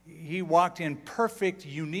 He walked in perfect,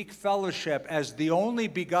 unique fellowship as the only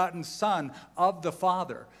begotten Son of the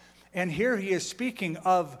Father. And here he is speaking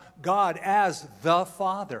of God as the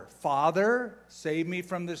Father. Father, save me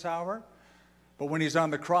from this hour. But when he's on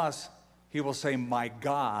the cross, he will say, my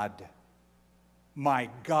God,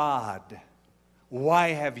 why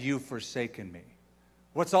have you forsaken me?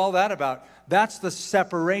 What's all that about? That's the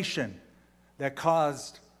separation that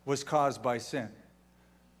was caused by sin.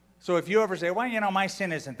 So if you ever say, well, you know, my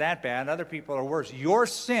sin isn't that bad, other people are worse. Your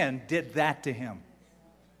sin did that to him.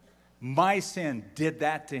 My sin did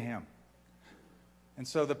that to him. And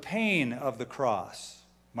so the pain of the cross,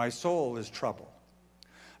 my soul is troubled.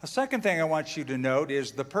 A second thing I want you to note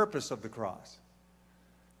is the purpose of the cross.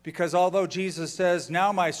 Because although Jesus says,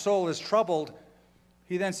 now my soul is troubled,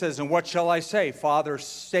 he then says, and what shall I say? Father,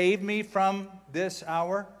 save me from this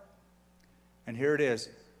hour. And here it is.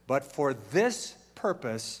 But for this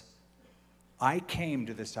purpose, I came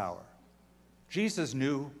to this hour. Jesus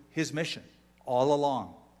knew his mission all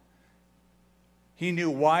along. He knew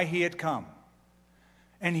why he had come.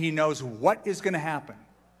 And he knows what is going to happen.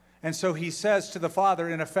 And so he says to the Father,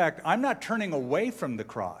 in effect, I'm not turning away from the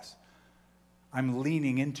cross. I'm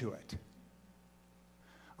leaning into it.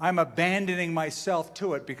 I'm abandoning myself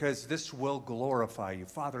to it because this will glorify you.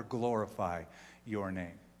 Father, glorify your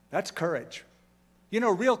name. That's courage. You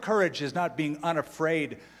know, real courage is not being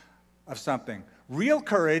unafraid of something. Real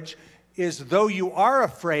courage is, though you are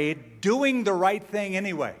afraid, doing the right thing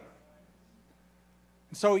anyway.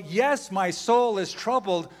 So, yes, my soul is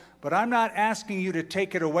troubled, but I'm not asking you to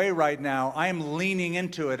take it away right now. I'm leaning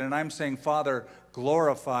into it, and I'm saying, Father,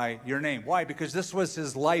 glorify your name. Why? Because this was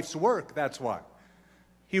his life's work, that's why.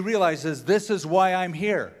 He realizes this is why I'm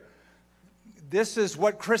here. This is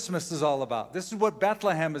what Christmas is all about. This is what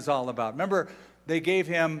Bethlehem is all about. Remember, they gave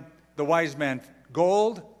him, the wise men,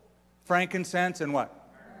 gold, frankincense, and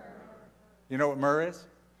what? You know what myrrh is?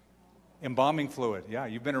 Embalming fluid. Yeah,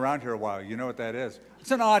 you've been around here a while. You know what that is.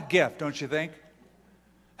 It's an odd gift, don't you think?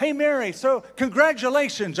 Hey, Mary, so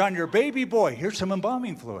congratulations on your baby boy. Here's some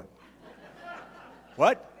embalming fluid.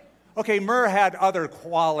 What? Okay, myrrh had other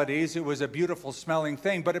qualities. It was a beautiful smelling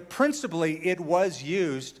thing, but principally it was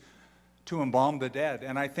used to embalm the dead.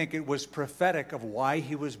 And I think it was prophetic of why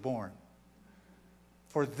he was born.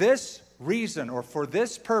 For this reason, or for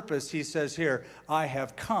this purpose, he says here, I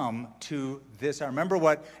have come to this. I remember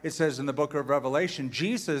what it says in the book of Revelation.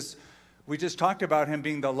 Jesus, we just talked about him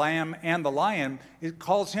being the lamb and the lion. It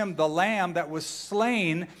calls him the lamb that was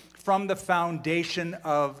slain from the foundation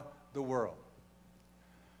of the world.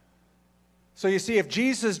 So you see, if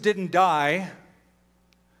Jesus didn't die,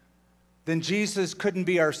 then Jesus couldn't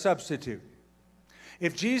be our substitute.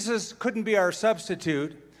 If Jesus couldn't be our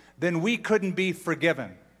substitute, then we couldn't be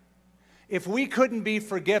forgiven. If we couldn't be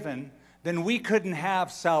forgiven, then we couldn't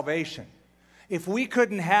have salvation. If we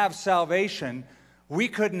couldn't have salvation, we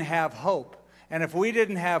couldn't have hope. And if we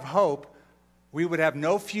didn't have hope, we would have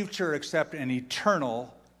no future except an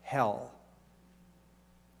eternal hell.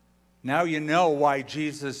 Now you know why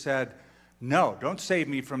Jesus said, no, don't save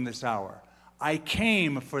me from this hour. I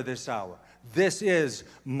came for this hour. This is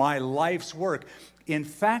my life's work. In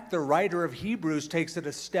fact, the writer of Hebrews takes it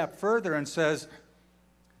a step further and says,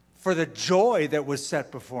 for the joy that was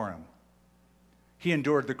set before him, he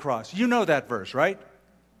endured the cross. You know that verse, right?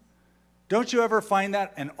 Don't you ever find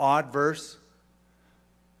that an odd verse?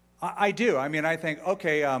 I do. I mean, I think,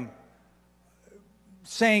 okay,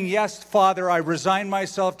 saying, yes, Father, I resign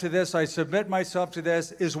myself to this, I submit myself to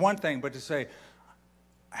this, is one thing. But to say,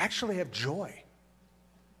 I actually have joy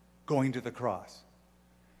going to the cross.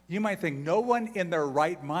 You might think no one in their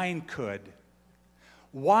right mind could.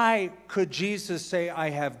 Why could Jesus say, I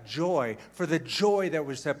have joy? For the joy that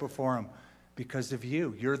was set before him. Because of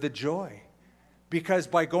you. You're the joy. Because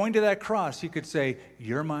by going to that cross, he could say,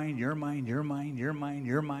 you're mine, you're mine, you're mine, you're mine,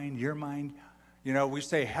 you're mine, you're mine. You know, we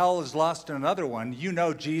say hell is lost in another one. You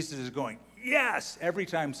know Jesus is going, yes, every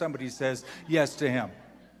time somebody says yes to him.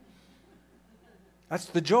 That's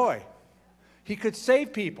the joy. He could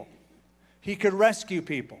save people. He could rescue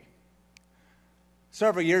people.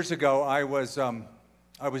 Several years ago, I was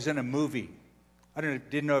in a movie. I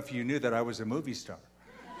didn't know if you knew that I was a movie star.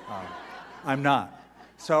 I'm not.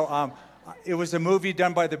 So it was a movie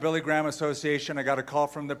done by the Billy Graham Association. I got a call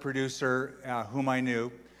from the producer, whom I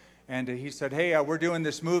knew. And he said, hey, we're doing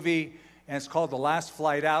this movie, and it's called The Last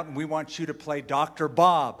Flight Out, and we want you to play Dr.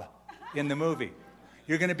 Bob in the movie.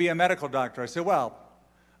 You're going to be a medical doctor. I said, well,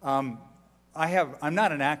 I'm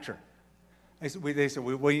not an actor. They said,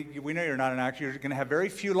 we know you're not an actor. You're going to have very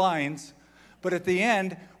few lines. But at the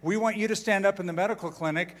end, we want you to stand up in the medical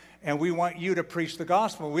clinic, and we want you to preach the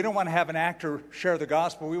gospel. We don't want to have an actor share the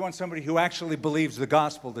gospel. We want somebody who actually believes the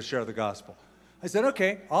gospel to share the gospel. I said,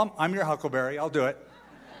 okay, I'm your Huckleberry. I'll do it.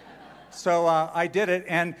 So I did it,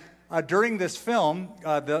 and during this film,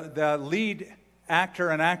 the lead actor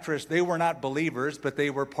and actress, they were not believers, but they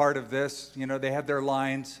were part of this. You know, they had their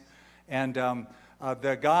lines, and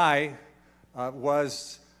the guy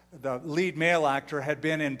was the lead male actor, had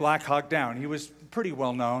been in Black Hawk Down. He was pretty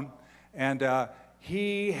well known, and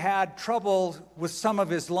he had trouble with some of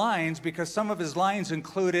his lines because some of his lines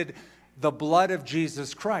included the blood of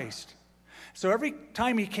Jesus Christ. So every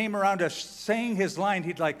time he came around to saying his line,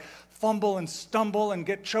 he'd like fumble and stumble and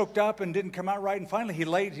get choked up and didn't come out right. And finally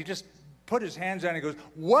he just put his hands down and he goes,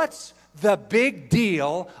 what's the big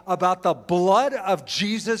deal about the blood of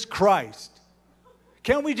Jesus Christ?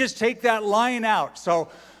 Can't we just take that line out? So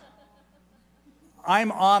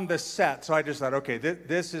I'm on the set, so I just thought, okay,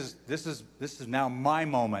 this is now my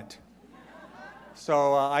moment.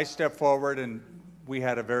 So I stepped forward, and we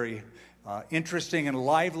had a very interesting and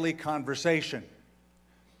lively conversation.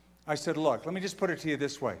 I said, look, let me just put it to you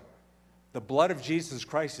this way. The blood of Jesus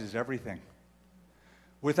Christ is everything.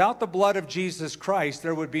 Without the blood of Jesus Christ,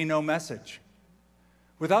 there would be no message.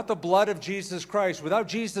 Without the blood of Jesus Christ, without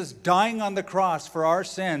Jesus dying on the cross for our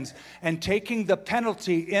sins and taking the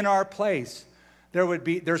penalty in our place,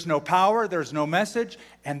 there's no power, there's no message,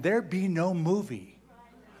 and there'd be no movie.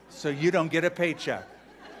 So you don't get a paycheck.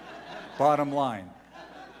 Bottom line.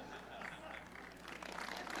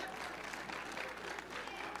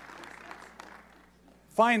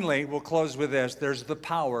 Finally, we'll close with this. There's the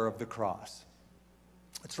power of the cross.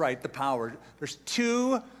 That's right, the power. There's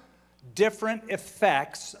two different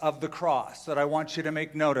effects of the cross that I want you to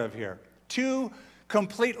make note of here. Two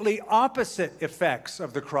completely opposite effects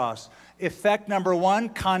of the cross. Effect number one,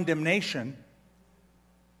 condemnation.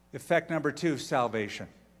 Effect number two, salvation.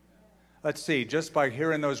 Let's see, just by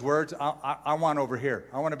hearing those words, I want over here.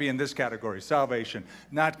 I want to be in this category, salvation,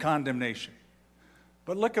 not condemnation.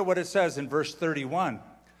 But look at what it says in verse 31.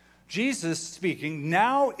 Jesus speaking,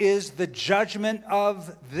 now is the judgment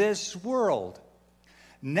of this world.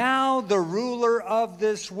 Now the ruler of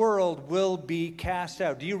this world will be cast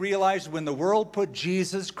out. Do you realize when the world put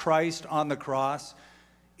Jesus Christ on the cross,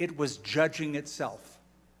 it was judging itself.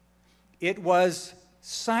 It was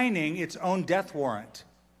signing its own death warrant.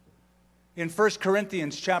 In 1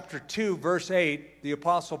 Corinthians chapter 2, verse 8, the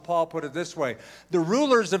Apostle Paul put it this way, the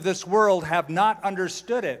rulers of this world have not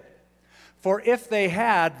understood it, for if they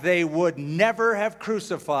had, they would never have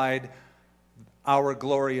crucified our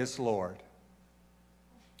glorious Lord.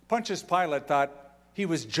 Pontius Pilate thought he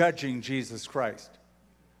was judging Jesus Christ.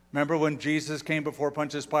 Remember when Jesus came before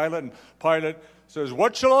Pontius Pilate, and Pilate says,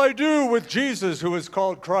 what shall I do with Jesus who is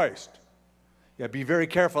called Christ? Yeah, be very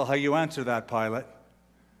careful how you answer that, Pilate.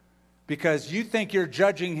 Because you think you're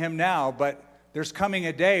judging him now, but there's coming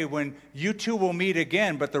a day when you two will meet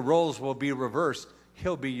again, but the roles will be reversed.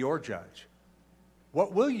 He'll be your judge.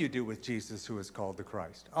 What will you do with Jesus who is called the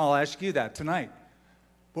Christ? I'll ask you that tonight.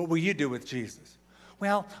 What will you do with Jesus?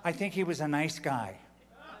 Well, I think he was a nice guy.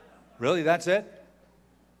 Really, that's it?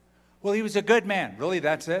 Well, he was a good man. Really,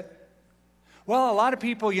 that's it? Well, a lot of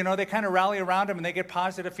people, you know, they kind of rally around him and they get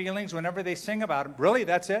positive feelings whenever they sing about him. Really,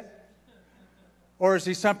 that's it? Or is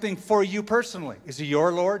he something for you personally? Is he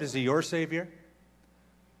your Lord? Is he your Savior?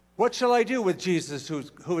 What shall I do with Jesus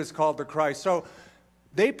who is called the Christ? So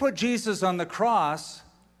they put Jesus on the cross,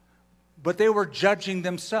 but they were judging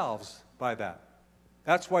themselves by that.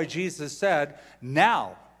 That's why Jesus said,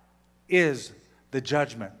 now is the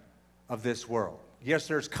judgment of this world. Yes,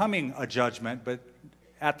 there's coming a judgment, but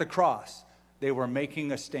at the cross, they were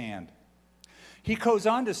making a stand. He goes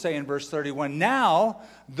on to say in verse 31, now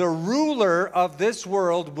the ruler of this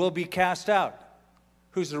world will be cast out.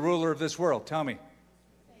 Who's the ruler of this world? Tell me.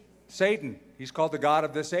 Satan. He's called the god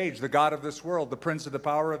of this age, the god of this world, the prince of the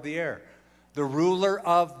power of the air, the ruler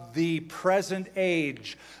of the present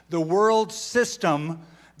age. The world system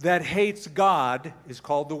that hates God is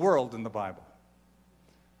called the world in the Bible.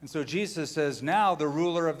 And so Jesus says, now the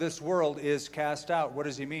ruler of this world is cast out. What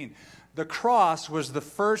does he mean? The cross was the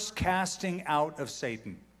first casting out of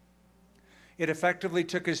Satan. It effectively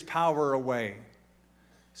took his power away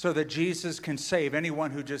so that Jesus can save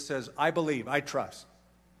anyone who just says, I believe, I trust.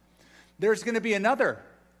 There's going to be another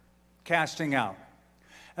casting out.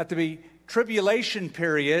 At the tribulation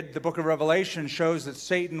period, the book of Revelation shows that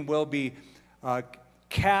Satan will be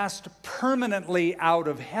cast permanently out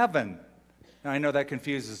of heaven. Now, I know that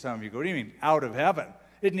confuses some of you. What do you mean, out of heaven?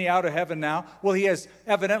 Isn't he out of heaven now? Well,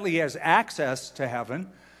 evidently he has access to heaven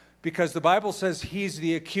because the Bible says he's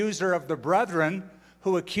the accuser of the brethren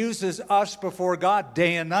who accuses us before God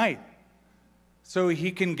day and night. So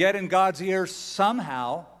he can get in God's ear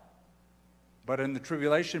somehow, but in the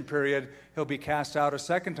tribulation period, he'll be cast out a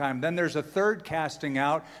second time. Then there's a third casting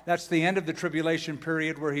out. That's the end of the tribulation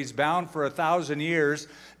period where he's bound for 1,000 years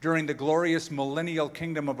during the glorious millennial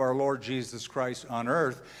kingdom of our Lord Jesus Christ on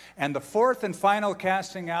earth. And the fourth and final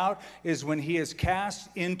casting out is when he is cast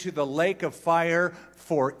into the lake of fire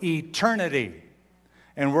for eternity.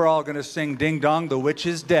 And we're all going to sing Ding Dong, the witch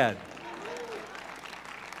is dead.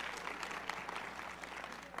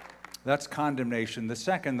 That's condemnation. The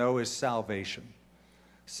second, though, is salvation.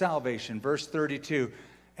 Salvation, verse 32.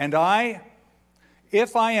 And I,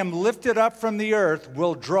 if I am lifted up from the earth,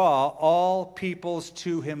 will draw all peoples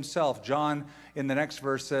to himself. John, in the next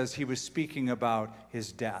verse, says he was speaking about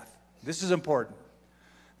his death. This is important.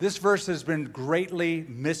 This verse has been greatly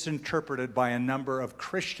misinterpreted by a number of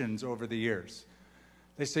Christians over the years.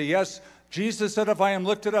 They say, yes, Jesus said, if I am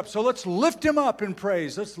lifted up, so let's lift him up in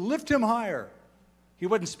praise. Let's lift him higher. He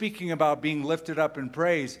wasn't speaking about being lifted up in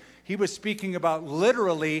praise. He was speaking about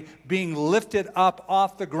literally being lifted up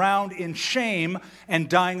off the ground in shame and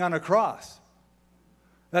dying on a cross.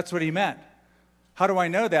 That's what he meant. How do I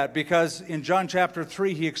know that? Because in John chapter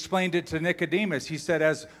 3, he explained it to Nicodemus. He said,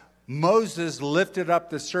 as Moses lifted up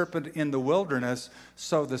the serpent in the wilderness,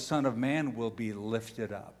 so the Son of Man will be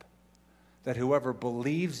lifted up, that whoever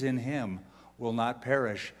believes in him will not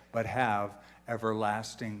perish, but have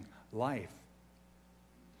everlasting life.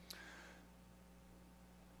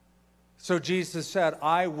 So Jesus said,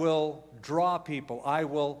 I will draw people. I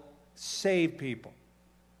will save people.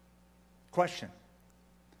 Question.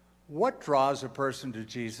 What draws a person to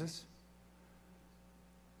Jesus?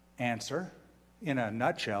 Answer, in a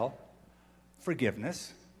nutshell,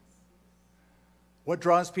 forgiveness. What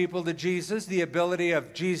draws people to Jesus? The ability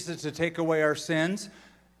of Jesus to take away our sins,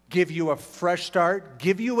 give you a fresh start,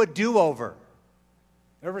 give you a do-over.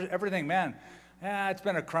 Everything, man, it's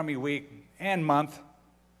been a crummy week and month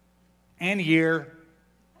and year,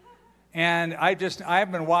 and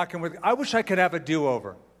I've been walking with, I wish I could have a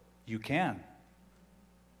do-over. You can.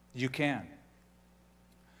 You can.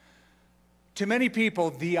 To many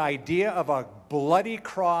people, the idea of a bloody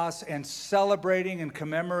cross and celebrating and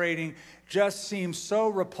commemorating just seems so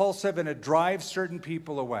repulsive, and it drives certain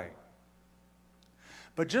people away.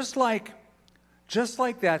 But just like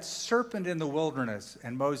that serpent in the wilderness,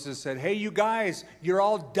 and Moses said, hey, you guys, you're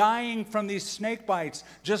all dying from these snake bites.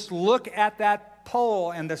 Just look at that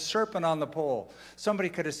pole and the serpent on the pole. Somebody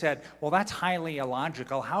could have said, well, that's highly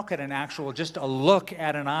illogical. How could just a look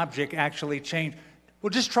at an object actually change? Well,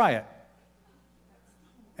 just try it.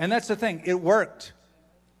 And that's the thing, it worked.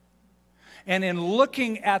 And in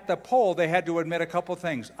looking at the pole, they had to admit a couple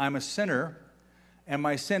things. I'm a sinner, and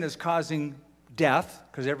my sin is causing death,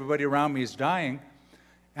 because everybody around me is dying,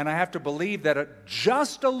 and I have to believe that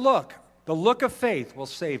just a look, the look of faith, will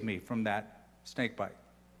save me from that snake bite.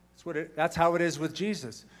 That's how it is with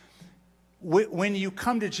Jesus. When you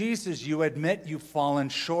come to Jesus, you admit you've fallen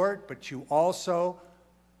short, but you also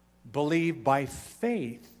believe by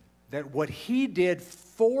faith that what he did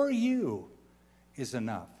for you is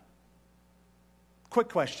enough. Quick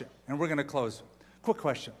question, and we're going to close. Quick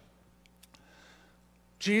question.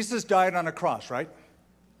 Jesus died on a cross, right?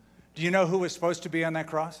 Do you know who was supposed to be on that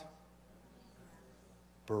cross?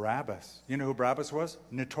 Barabbas. You know who Barabbas was?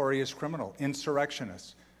 Notorious criminal,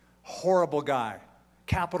 insurrectionist, horrible guy,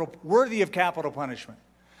 worthy of capital punishment.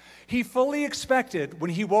 He fully expected when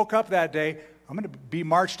he woke up that day, I'm going to be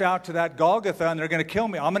marched out to that Golgotha and they're going to kill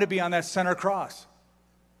me. I'm going to be on that center cross.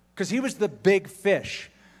 Because he was the big fish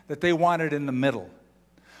that they wanted in the middle.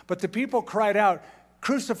 But the people cried out,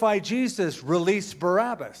 crucify Jesus, release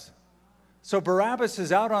Barabbas. So Barabbas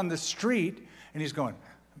is out on the street and he's going,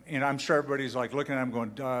 and I'm sure everybody's like looking at him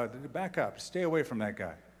going, back up, stay away from that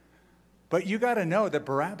guy. But you got to know that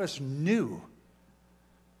Barabbas knew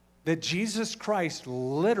that Jesus Christ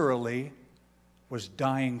literally was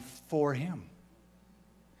dying for him.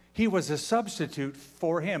 He was a substitute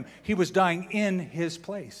for him. He was dying in his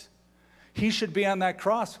place. He should be on that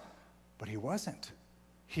cross, but he wasn't.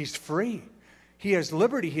 He's free. He has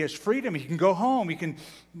liberty. He has freedom. He can go home. He can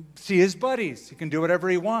see his buddies. He can do whatever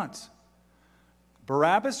he wants.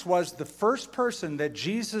 Barabbas was the first person that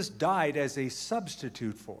Jesus died as a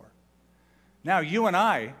substitute for. Now, you and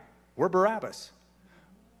I, we're Barabbas.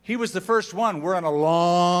 He was the first one. We're on a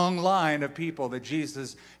long line of people that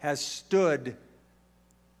Jesus has stood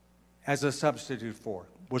as a substitute for,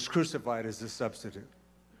 was crucified as a substitute.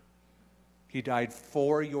 He died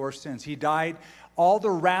for your sins. He died, all the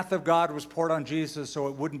wrath of God was poured on Jesus so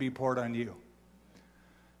it wouldn't be poured on you.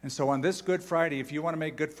 And so on this Good Friday, if you want to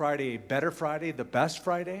make Good Friday a better Friday, the best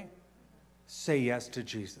Friday, say yes to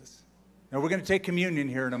Jesus. Now we're going to take communion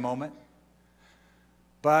here in a moment.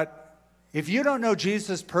 But if you don't know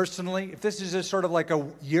Jesus personally, if this is just sort of like a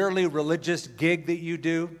yearly religious gig that you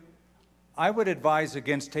do, I would advise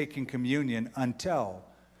against taking communion until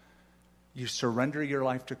you surrender your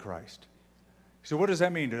life to Christ. So what does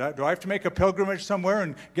that mean? Do I have to make a pilgrimage somewhere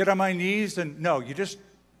and get on my knees? And no, you just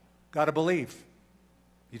got to believe.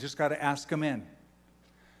 You just got to ask him in. You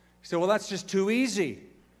say, well, that's just too easy.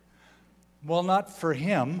 Well, not for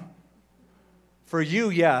him. For you,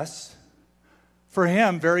 yes. For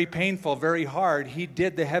him, very painful, very hard. He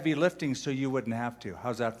did the heavy lifting so you wouldn't have to.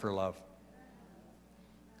 How's that for love?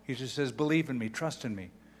 He just says, believe in me, trust in me.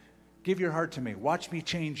 Give your heart to me. Watch me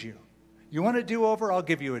change you. You want a do-over? I'll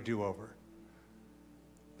give you a do-over.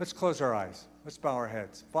 Let's close our eyes. Let's bow our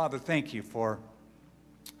heads. Father, thank you for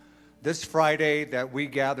this Friday that we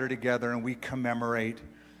gather together and we commemorate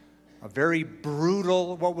a very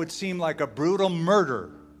brutal, what would seem like a brutal murder.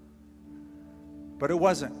 But it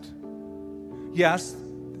wasn't. Yes,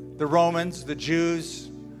 the Romans, the Jews,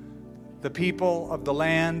 the people of the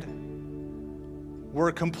land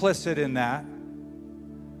were complicit in that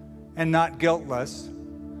and not guiltless.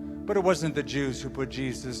 But it wasn't the Jews who put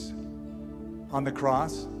Jesus on the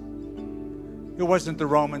cross. It wasn't the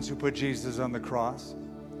Romans who put Jesus on the cross.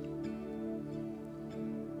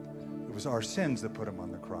 It was our sins that put him on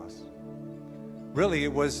the cross. Really,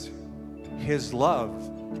 it was his love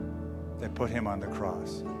that put him on the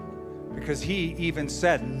cross. Because he even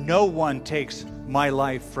said, no one takes my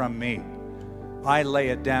life from me. I lay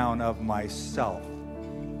it down of myself.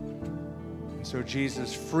 And so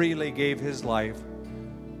Jesus freely gave his life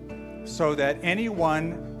so that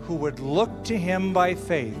anyone who would look to him by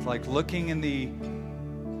faith, like looking in the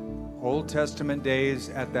Old Testament days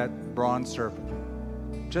at that bronze serpent,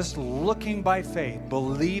 just looking by faith,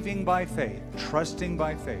 believing by faith, trusting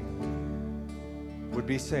by faith, would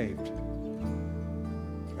be saved.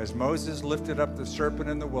 As Moses lifted up the serpent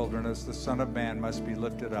in the wilderness, the Son of Man must be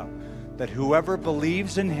lifted up, that whoever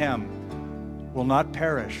believes in him will not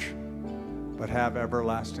perish, but have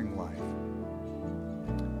everlasting life.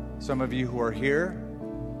 Some of you who are here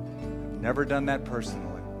have never done that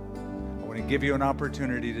personally. I want to give you an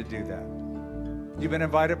opportunity to do that. You've been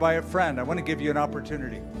invited by a friend. I want to give you an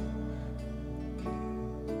opportunity.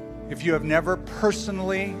 If you have never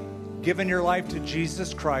personally given your life to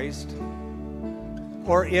Jesus Christ,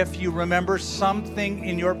 or if you remember something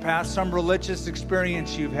in your past, some religious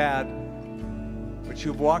experience you've had, but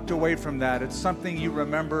you've walked away from that, it's something you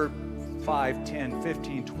remember 5, 10,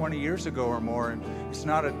 15, 20 years ago or more, and it's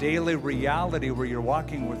not a daily reality where you're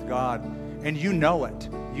walking with God, and you know it.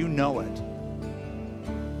 You know it.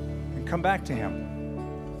 And come back to him.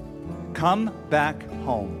 Come back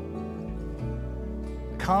home.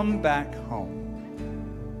 Come back home.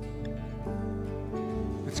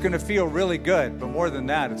 It's going to feel really good, but more than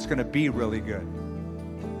that, it's going to be really good.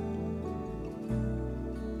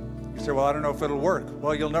 You say, well, I don't know if it'll work.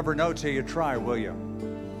 Well, you'll never know till you try, will you?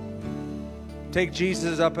 Take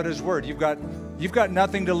Jesus up at his word. You've got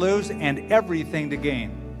nothing to lose and everything to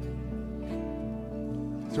gain.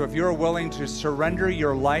 So if you're willing to surrender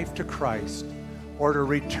your life to Christ or to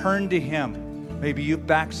return to Him, maybe you've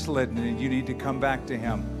backslidden and you need to come back to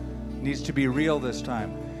Him. It needs to be real this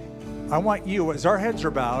time. I want you, as our heads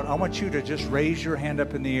are bowed, I want you to just raise your hand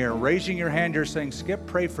up in the air. Raising your hand, you're saying, Skip,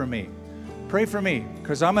 pray for me. Pray for me,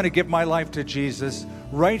 because I'm going to give my life to Jesus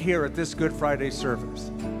right here at this Good Friday service.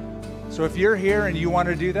 So if you're here and you want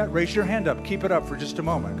to do that, raise your hand up. Keep it up for just a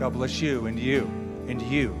moment. God bless you and you and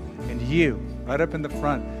you and you. Right up in the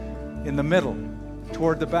front, in the middle,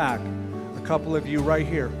 toward the back. A couple of you right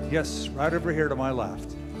here. Yes, right over here to my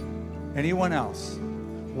left. Anyone else?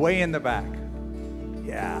 Way in the back.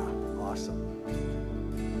 Yeah, awesome.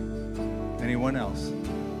 Anyone else?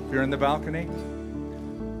 If you're in the balcony,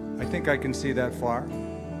 I think I can see that far.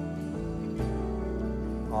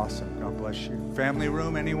 Awesome. God bless you. Family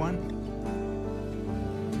room, anyone?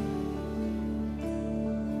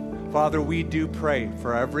 Father, we do pray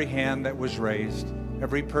for every hand that was raised,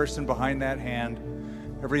 every person behind that hand,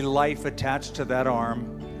 every life attached to that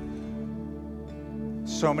arm.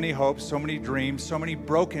 So many hopes, so many dreams, so many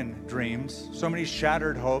broken dreams, so many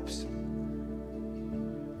shattered hopes.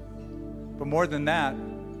 But more than that,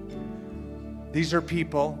 these are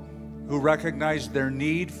people who recognize their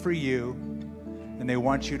need for you, and they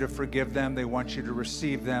want you to forgive them, they want you to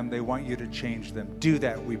receive them, they want you to change them. Do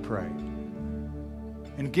that, we pray.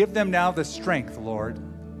 And give them now the strength, Lord,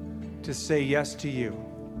 to say yes to you.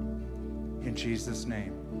 In Jesus'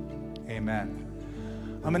 name, amen.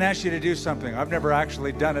 I'm going to ask you to do something. I've never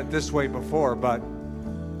actually done it this way before, but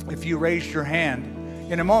if you raised your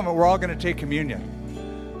hand, in a moment we're all going to take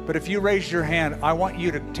communion. But if you raise your hand, I want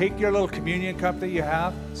you to take your little communion cup that you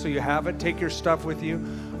have, so you have it, take your stuff with you.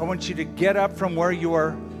 I want you to get up from where you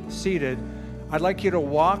are seated. I'd like you to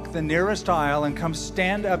walk the nearest aisle and come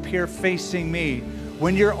stand up here facing me.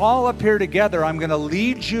 When you're all up here together, I'm going to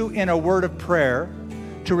lead you in a word of prayer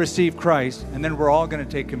to receive Christ, and then we're all going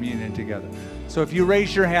to take communion together. So if you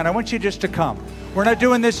raise your hand, I want you just to come. We're not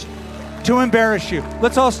doing this to embarrass you.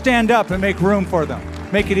 Let's all stand up and make room for them.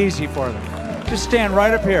 Make it easy for them. Just stand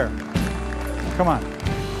right up here. Come on.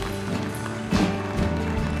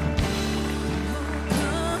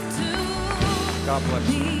 God bless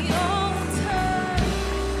you.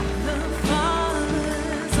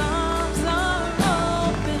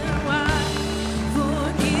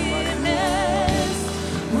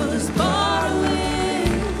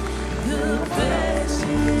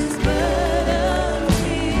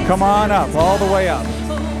 Come on up, all the way up.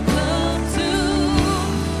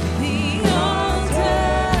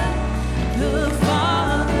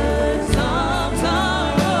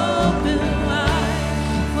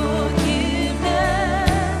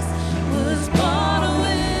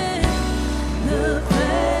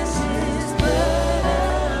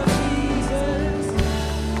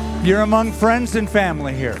 You're among friends and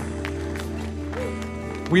family here.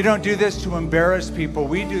 We don't do this to embarrass people.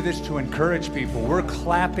 We do this to encourage people. We're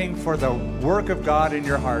clapping for the work of God in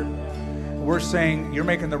your heart. We're saying you're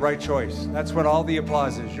making the right choice. That's what all the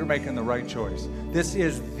applause is. You're making the right choice. This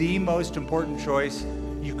is the most important choice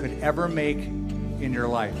you could ever make in your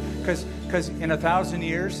life. Because in 1,000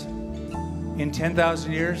 years, in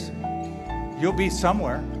 10,000 years, you'll be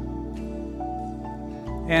somewhere.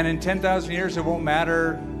 And in 10,000 years, it won't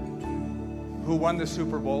matter who won the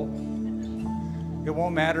Super Bowl. It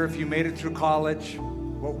won't matter if you made it through college.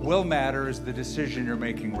 What will matter is the decision you're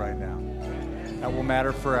making right now. That will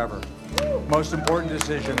matter forever. Most important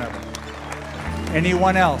decision ever.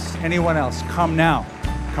 Anyone else? Anyone else? Come now.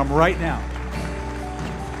 Come right now.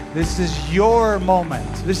 This is your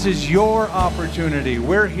moment. This is your opportunity.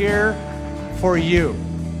 We're here for you.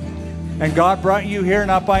 And God brought you here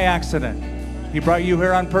not by accident. He brought you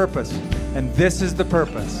here on purpose. And this is the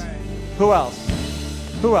purpose. Who else?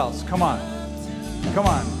 Who else? Come on. Come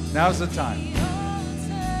on, now's the time.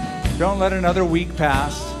 Don't let another week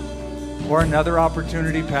pass or another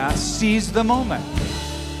opportunity pass. Seize the moment.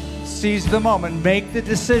 Seize the moment. Make the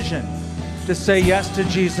decision to say yes to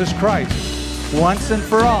Jesus Christ once and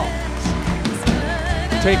for all.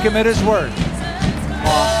 Take Him at His word.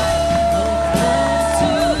 Awesome.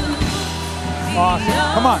 Awesome.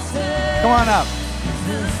 Come on. Come on up.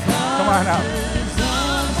 Come on up.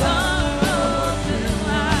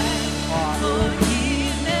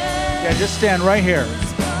 Yeah, just stand right here.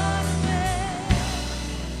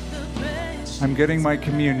 I'm getting my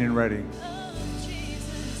communion ready.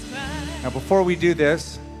 Now, before we do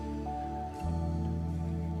this,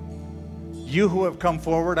 you who have come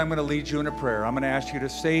forward, I'm going to lead you in a prayer. I'm going to ask you to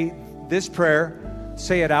say this prayer,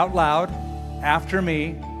 say it out loud after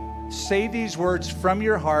me. Say these words from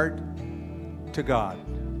your heart to God.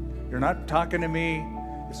 You're not talking to me.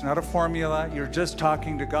 It's not a formula. You're just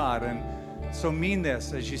talking to God. And so mean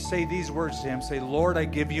this. As you say these words to him, say, Lord, I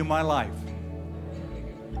give you my life.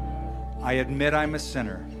 I admit I'm a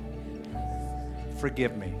sinner.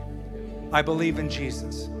 Forgive me. I believe in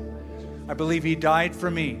Jesus. I believe he died for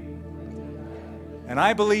me. And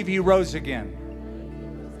I believe he rose again.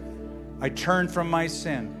 I turn from my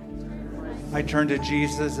sin. I turn to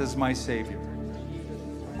Jesus as my Savior.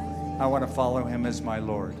 I want to follow him as my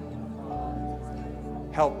Lord.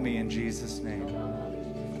 Help me in Jesus' name.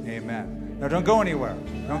 Amen. Now don't go anywhere.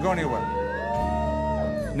 Don't go anywhere.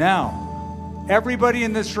 Now, everybody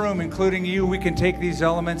in this room, including you, we can take these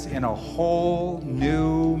elements in a whole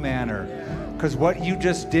new manner. Because what you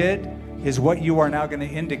just did is what you are now going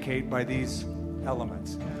to indicate by these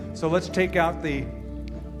elements. So let's take out the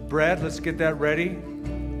bread. Let's get that ready.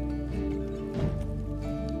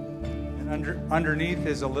 And underneath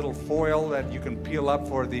is a little foil that you can peel up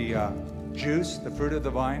for the juice, the fruit of the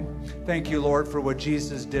vine. Thank you, Lord, for what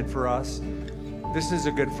Jesus did for us. This is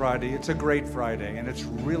a Good Friday. It's a great Friday, and it's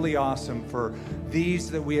really awesome for these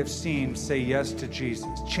that we have seen say yes to Jesus.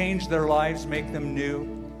 Change their lives, make them new.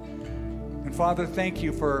 And Father, thank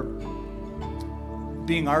you for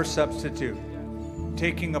being our substitute,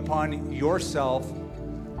 taking upon yourself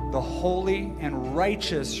the holy and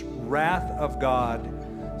righteous wrath of God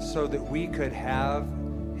so that we could have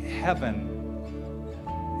heaven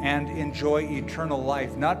and enjoy eternal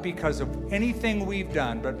life, not because of anything we've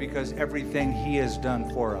done, but because everything he has done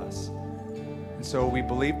for us. And so we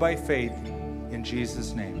believe by faith in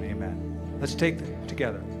Jesus' name. Amen. Let's take it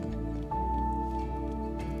together.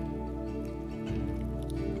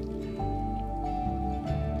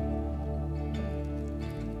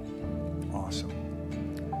 Awesome.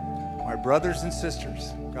 My brothers and sisters,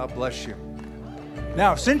 God bless you.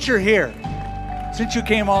 Now, since you're here, since you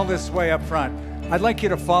came all this way up front, I'd like you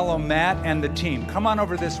to follow Matt and the team. Come on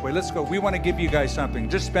over this way. Let's go. We want to give you guys something.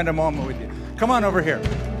 Just spend a moment with you. Come on over here.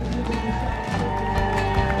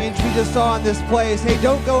 Means we just saw in this place. Hey,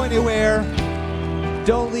 don't go anywhere.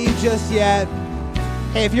 Don't leave just yet.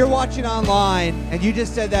 Hey, if you're watching online and you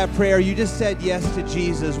just said that prayer, you just said yes to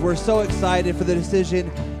Jesus, we're so excited for the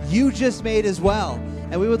decision you just made as well.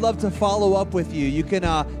 And we would love to follow up with you. You can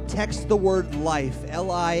text the word LIFE,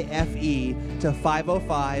 L-I-F-E, to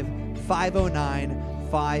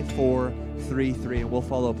 505-509-5433, and we'll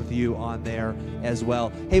follow up with you on there as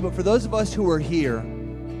well. Hey, but for those of us who are here,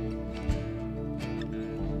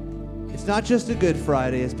 it's not just a Good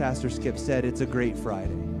Friday, as Pastor Skip said, it's a great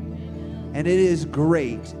Friday. And it is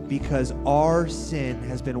great because our sin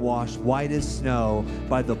has been washed white as snow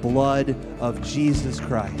by the blood of Jesus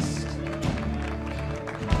Christ.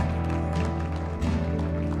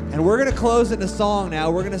 And we're going to close in a song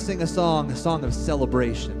now. We're going to sing a song of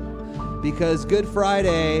celebration. Because Good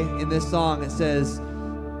Friday, in this song, it says,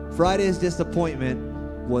 Friday's disappointment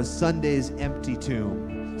was Sunday's empty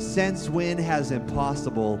tomb. Since when has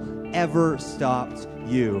impossible ever stopped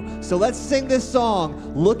you? So let's sing this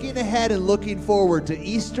song, looking ahead and looking forward to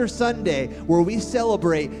Easter Sunday, where we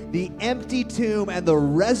celebrate the empty tomb and the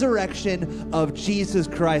resurrection of Jesus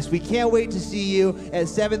Christ. We can't wait to see you at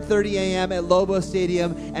 7:30 a.m. at Lobo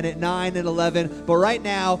Stadium and at 9 and 11. But right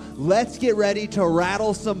now, let's get ready to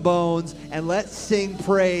rattle some bones and let's sing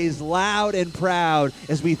praise loud and proud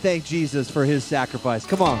as we thank Jesus for his sacrifice.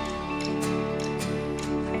 Come on.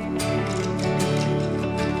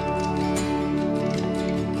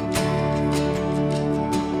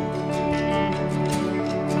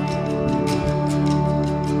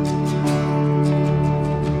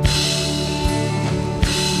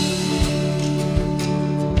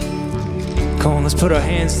 Come on, let's put our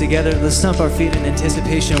hands together. Let's stomp our feet in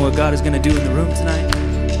anticipation of what God is going to do in the room tonight.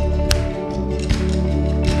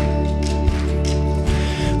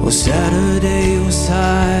 Well, Saturday was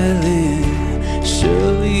silent,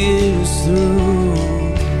 surely it was through.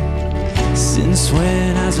 Since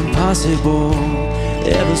when has impossible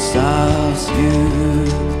ever stopped you?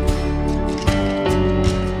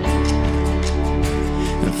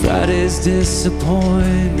 And Friday's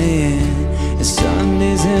disappointment, and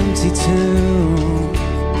Sunday's empty tomb.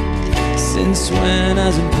 Since when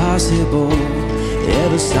has impossible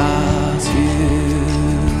ever stopped you?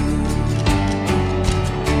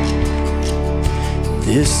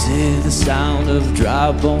 This is the sound of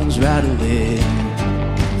dry bones rattling,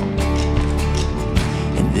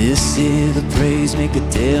 and this is the praise make a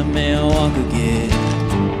dead man walk again.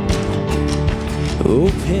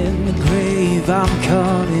 Open the grave, I'm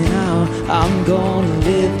coming out, I'm gonna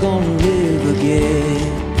live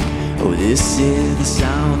again. Oh, this is the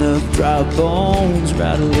sound of dry bones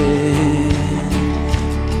rattling.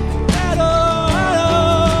 Rattle,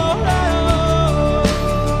 rattle, rattle.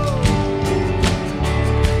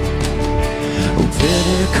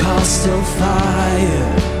 Pentecostal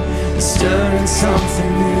fire is stirring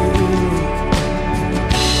something new.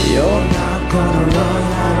 You're not gonna run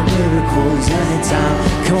out of miracles anytime.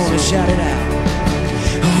 Come on and shout it out.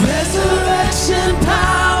 Resurrection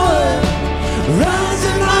power runs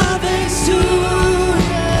in my veins too.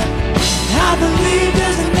 I believe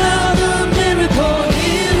there's another miracle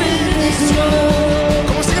here in this room.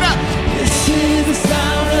 Come on, sing it out. This is the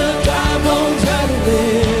sound of dry bones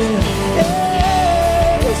rattling.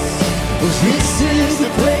 Yes. Well, this is the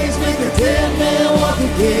place make the dead man walk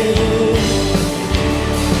again.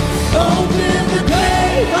 Open the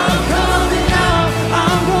grave, I'm coming out.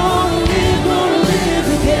 I'm gonna live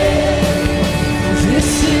again.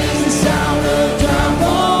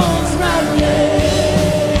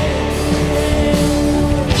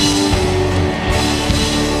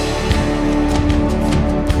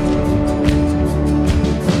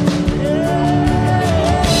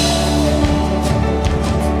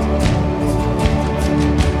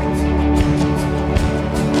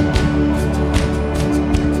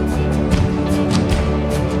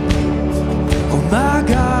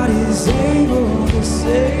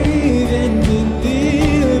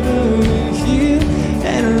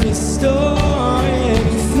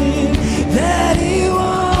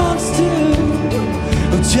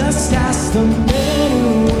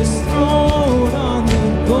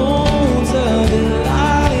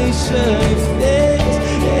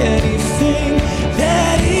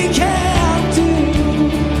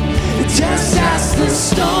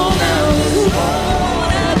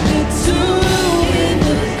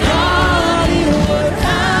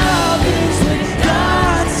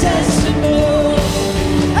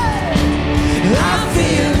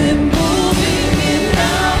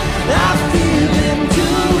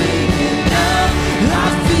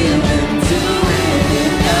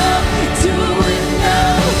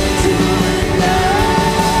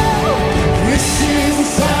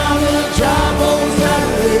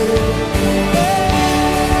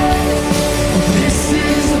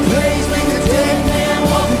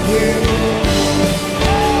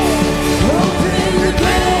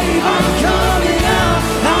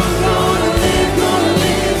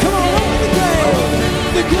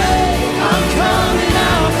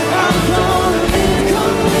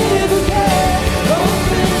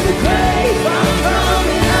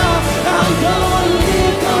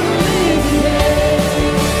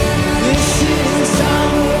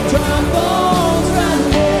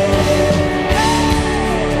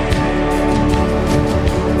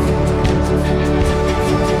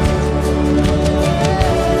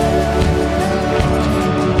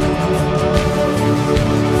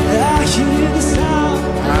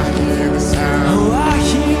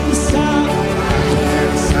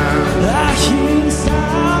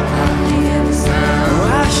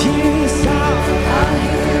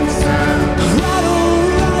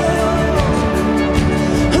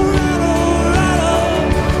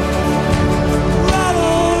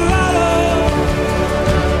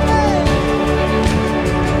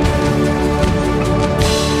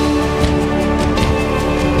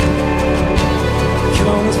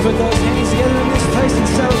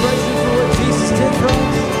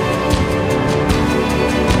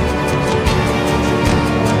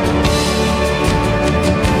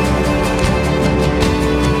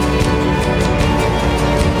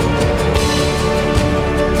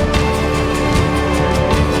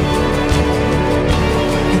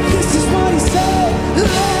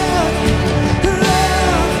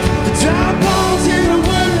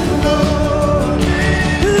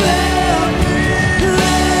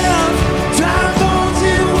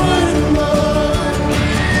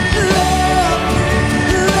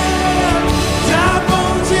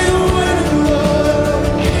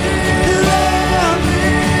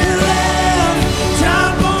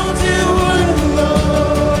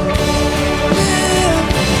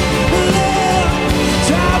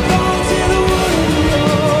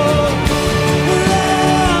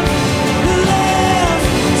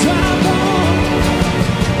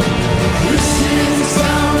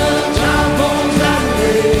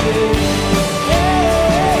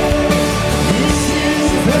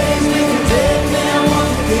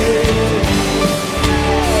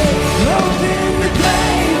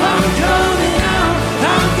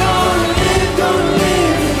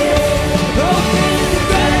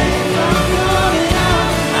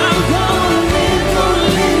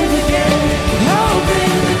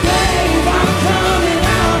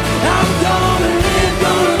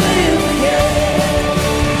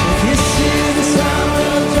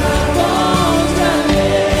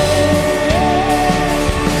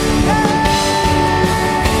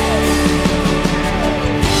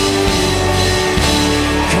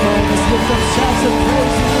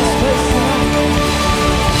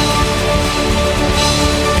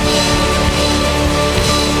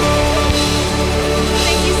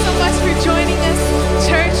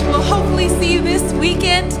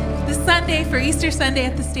 Sunday for Easter Sunday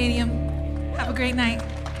at the stadium. Have a great night.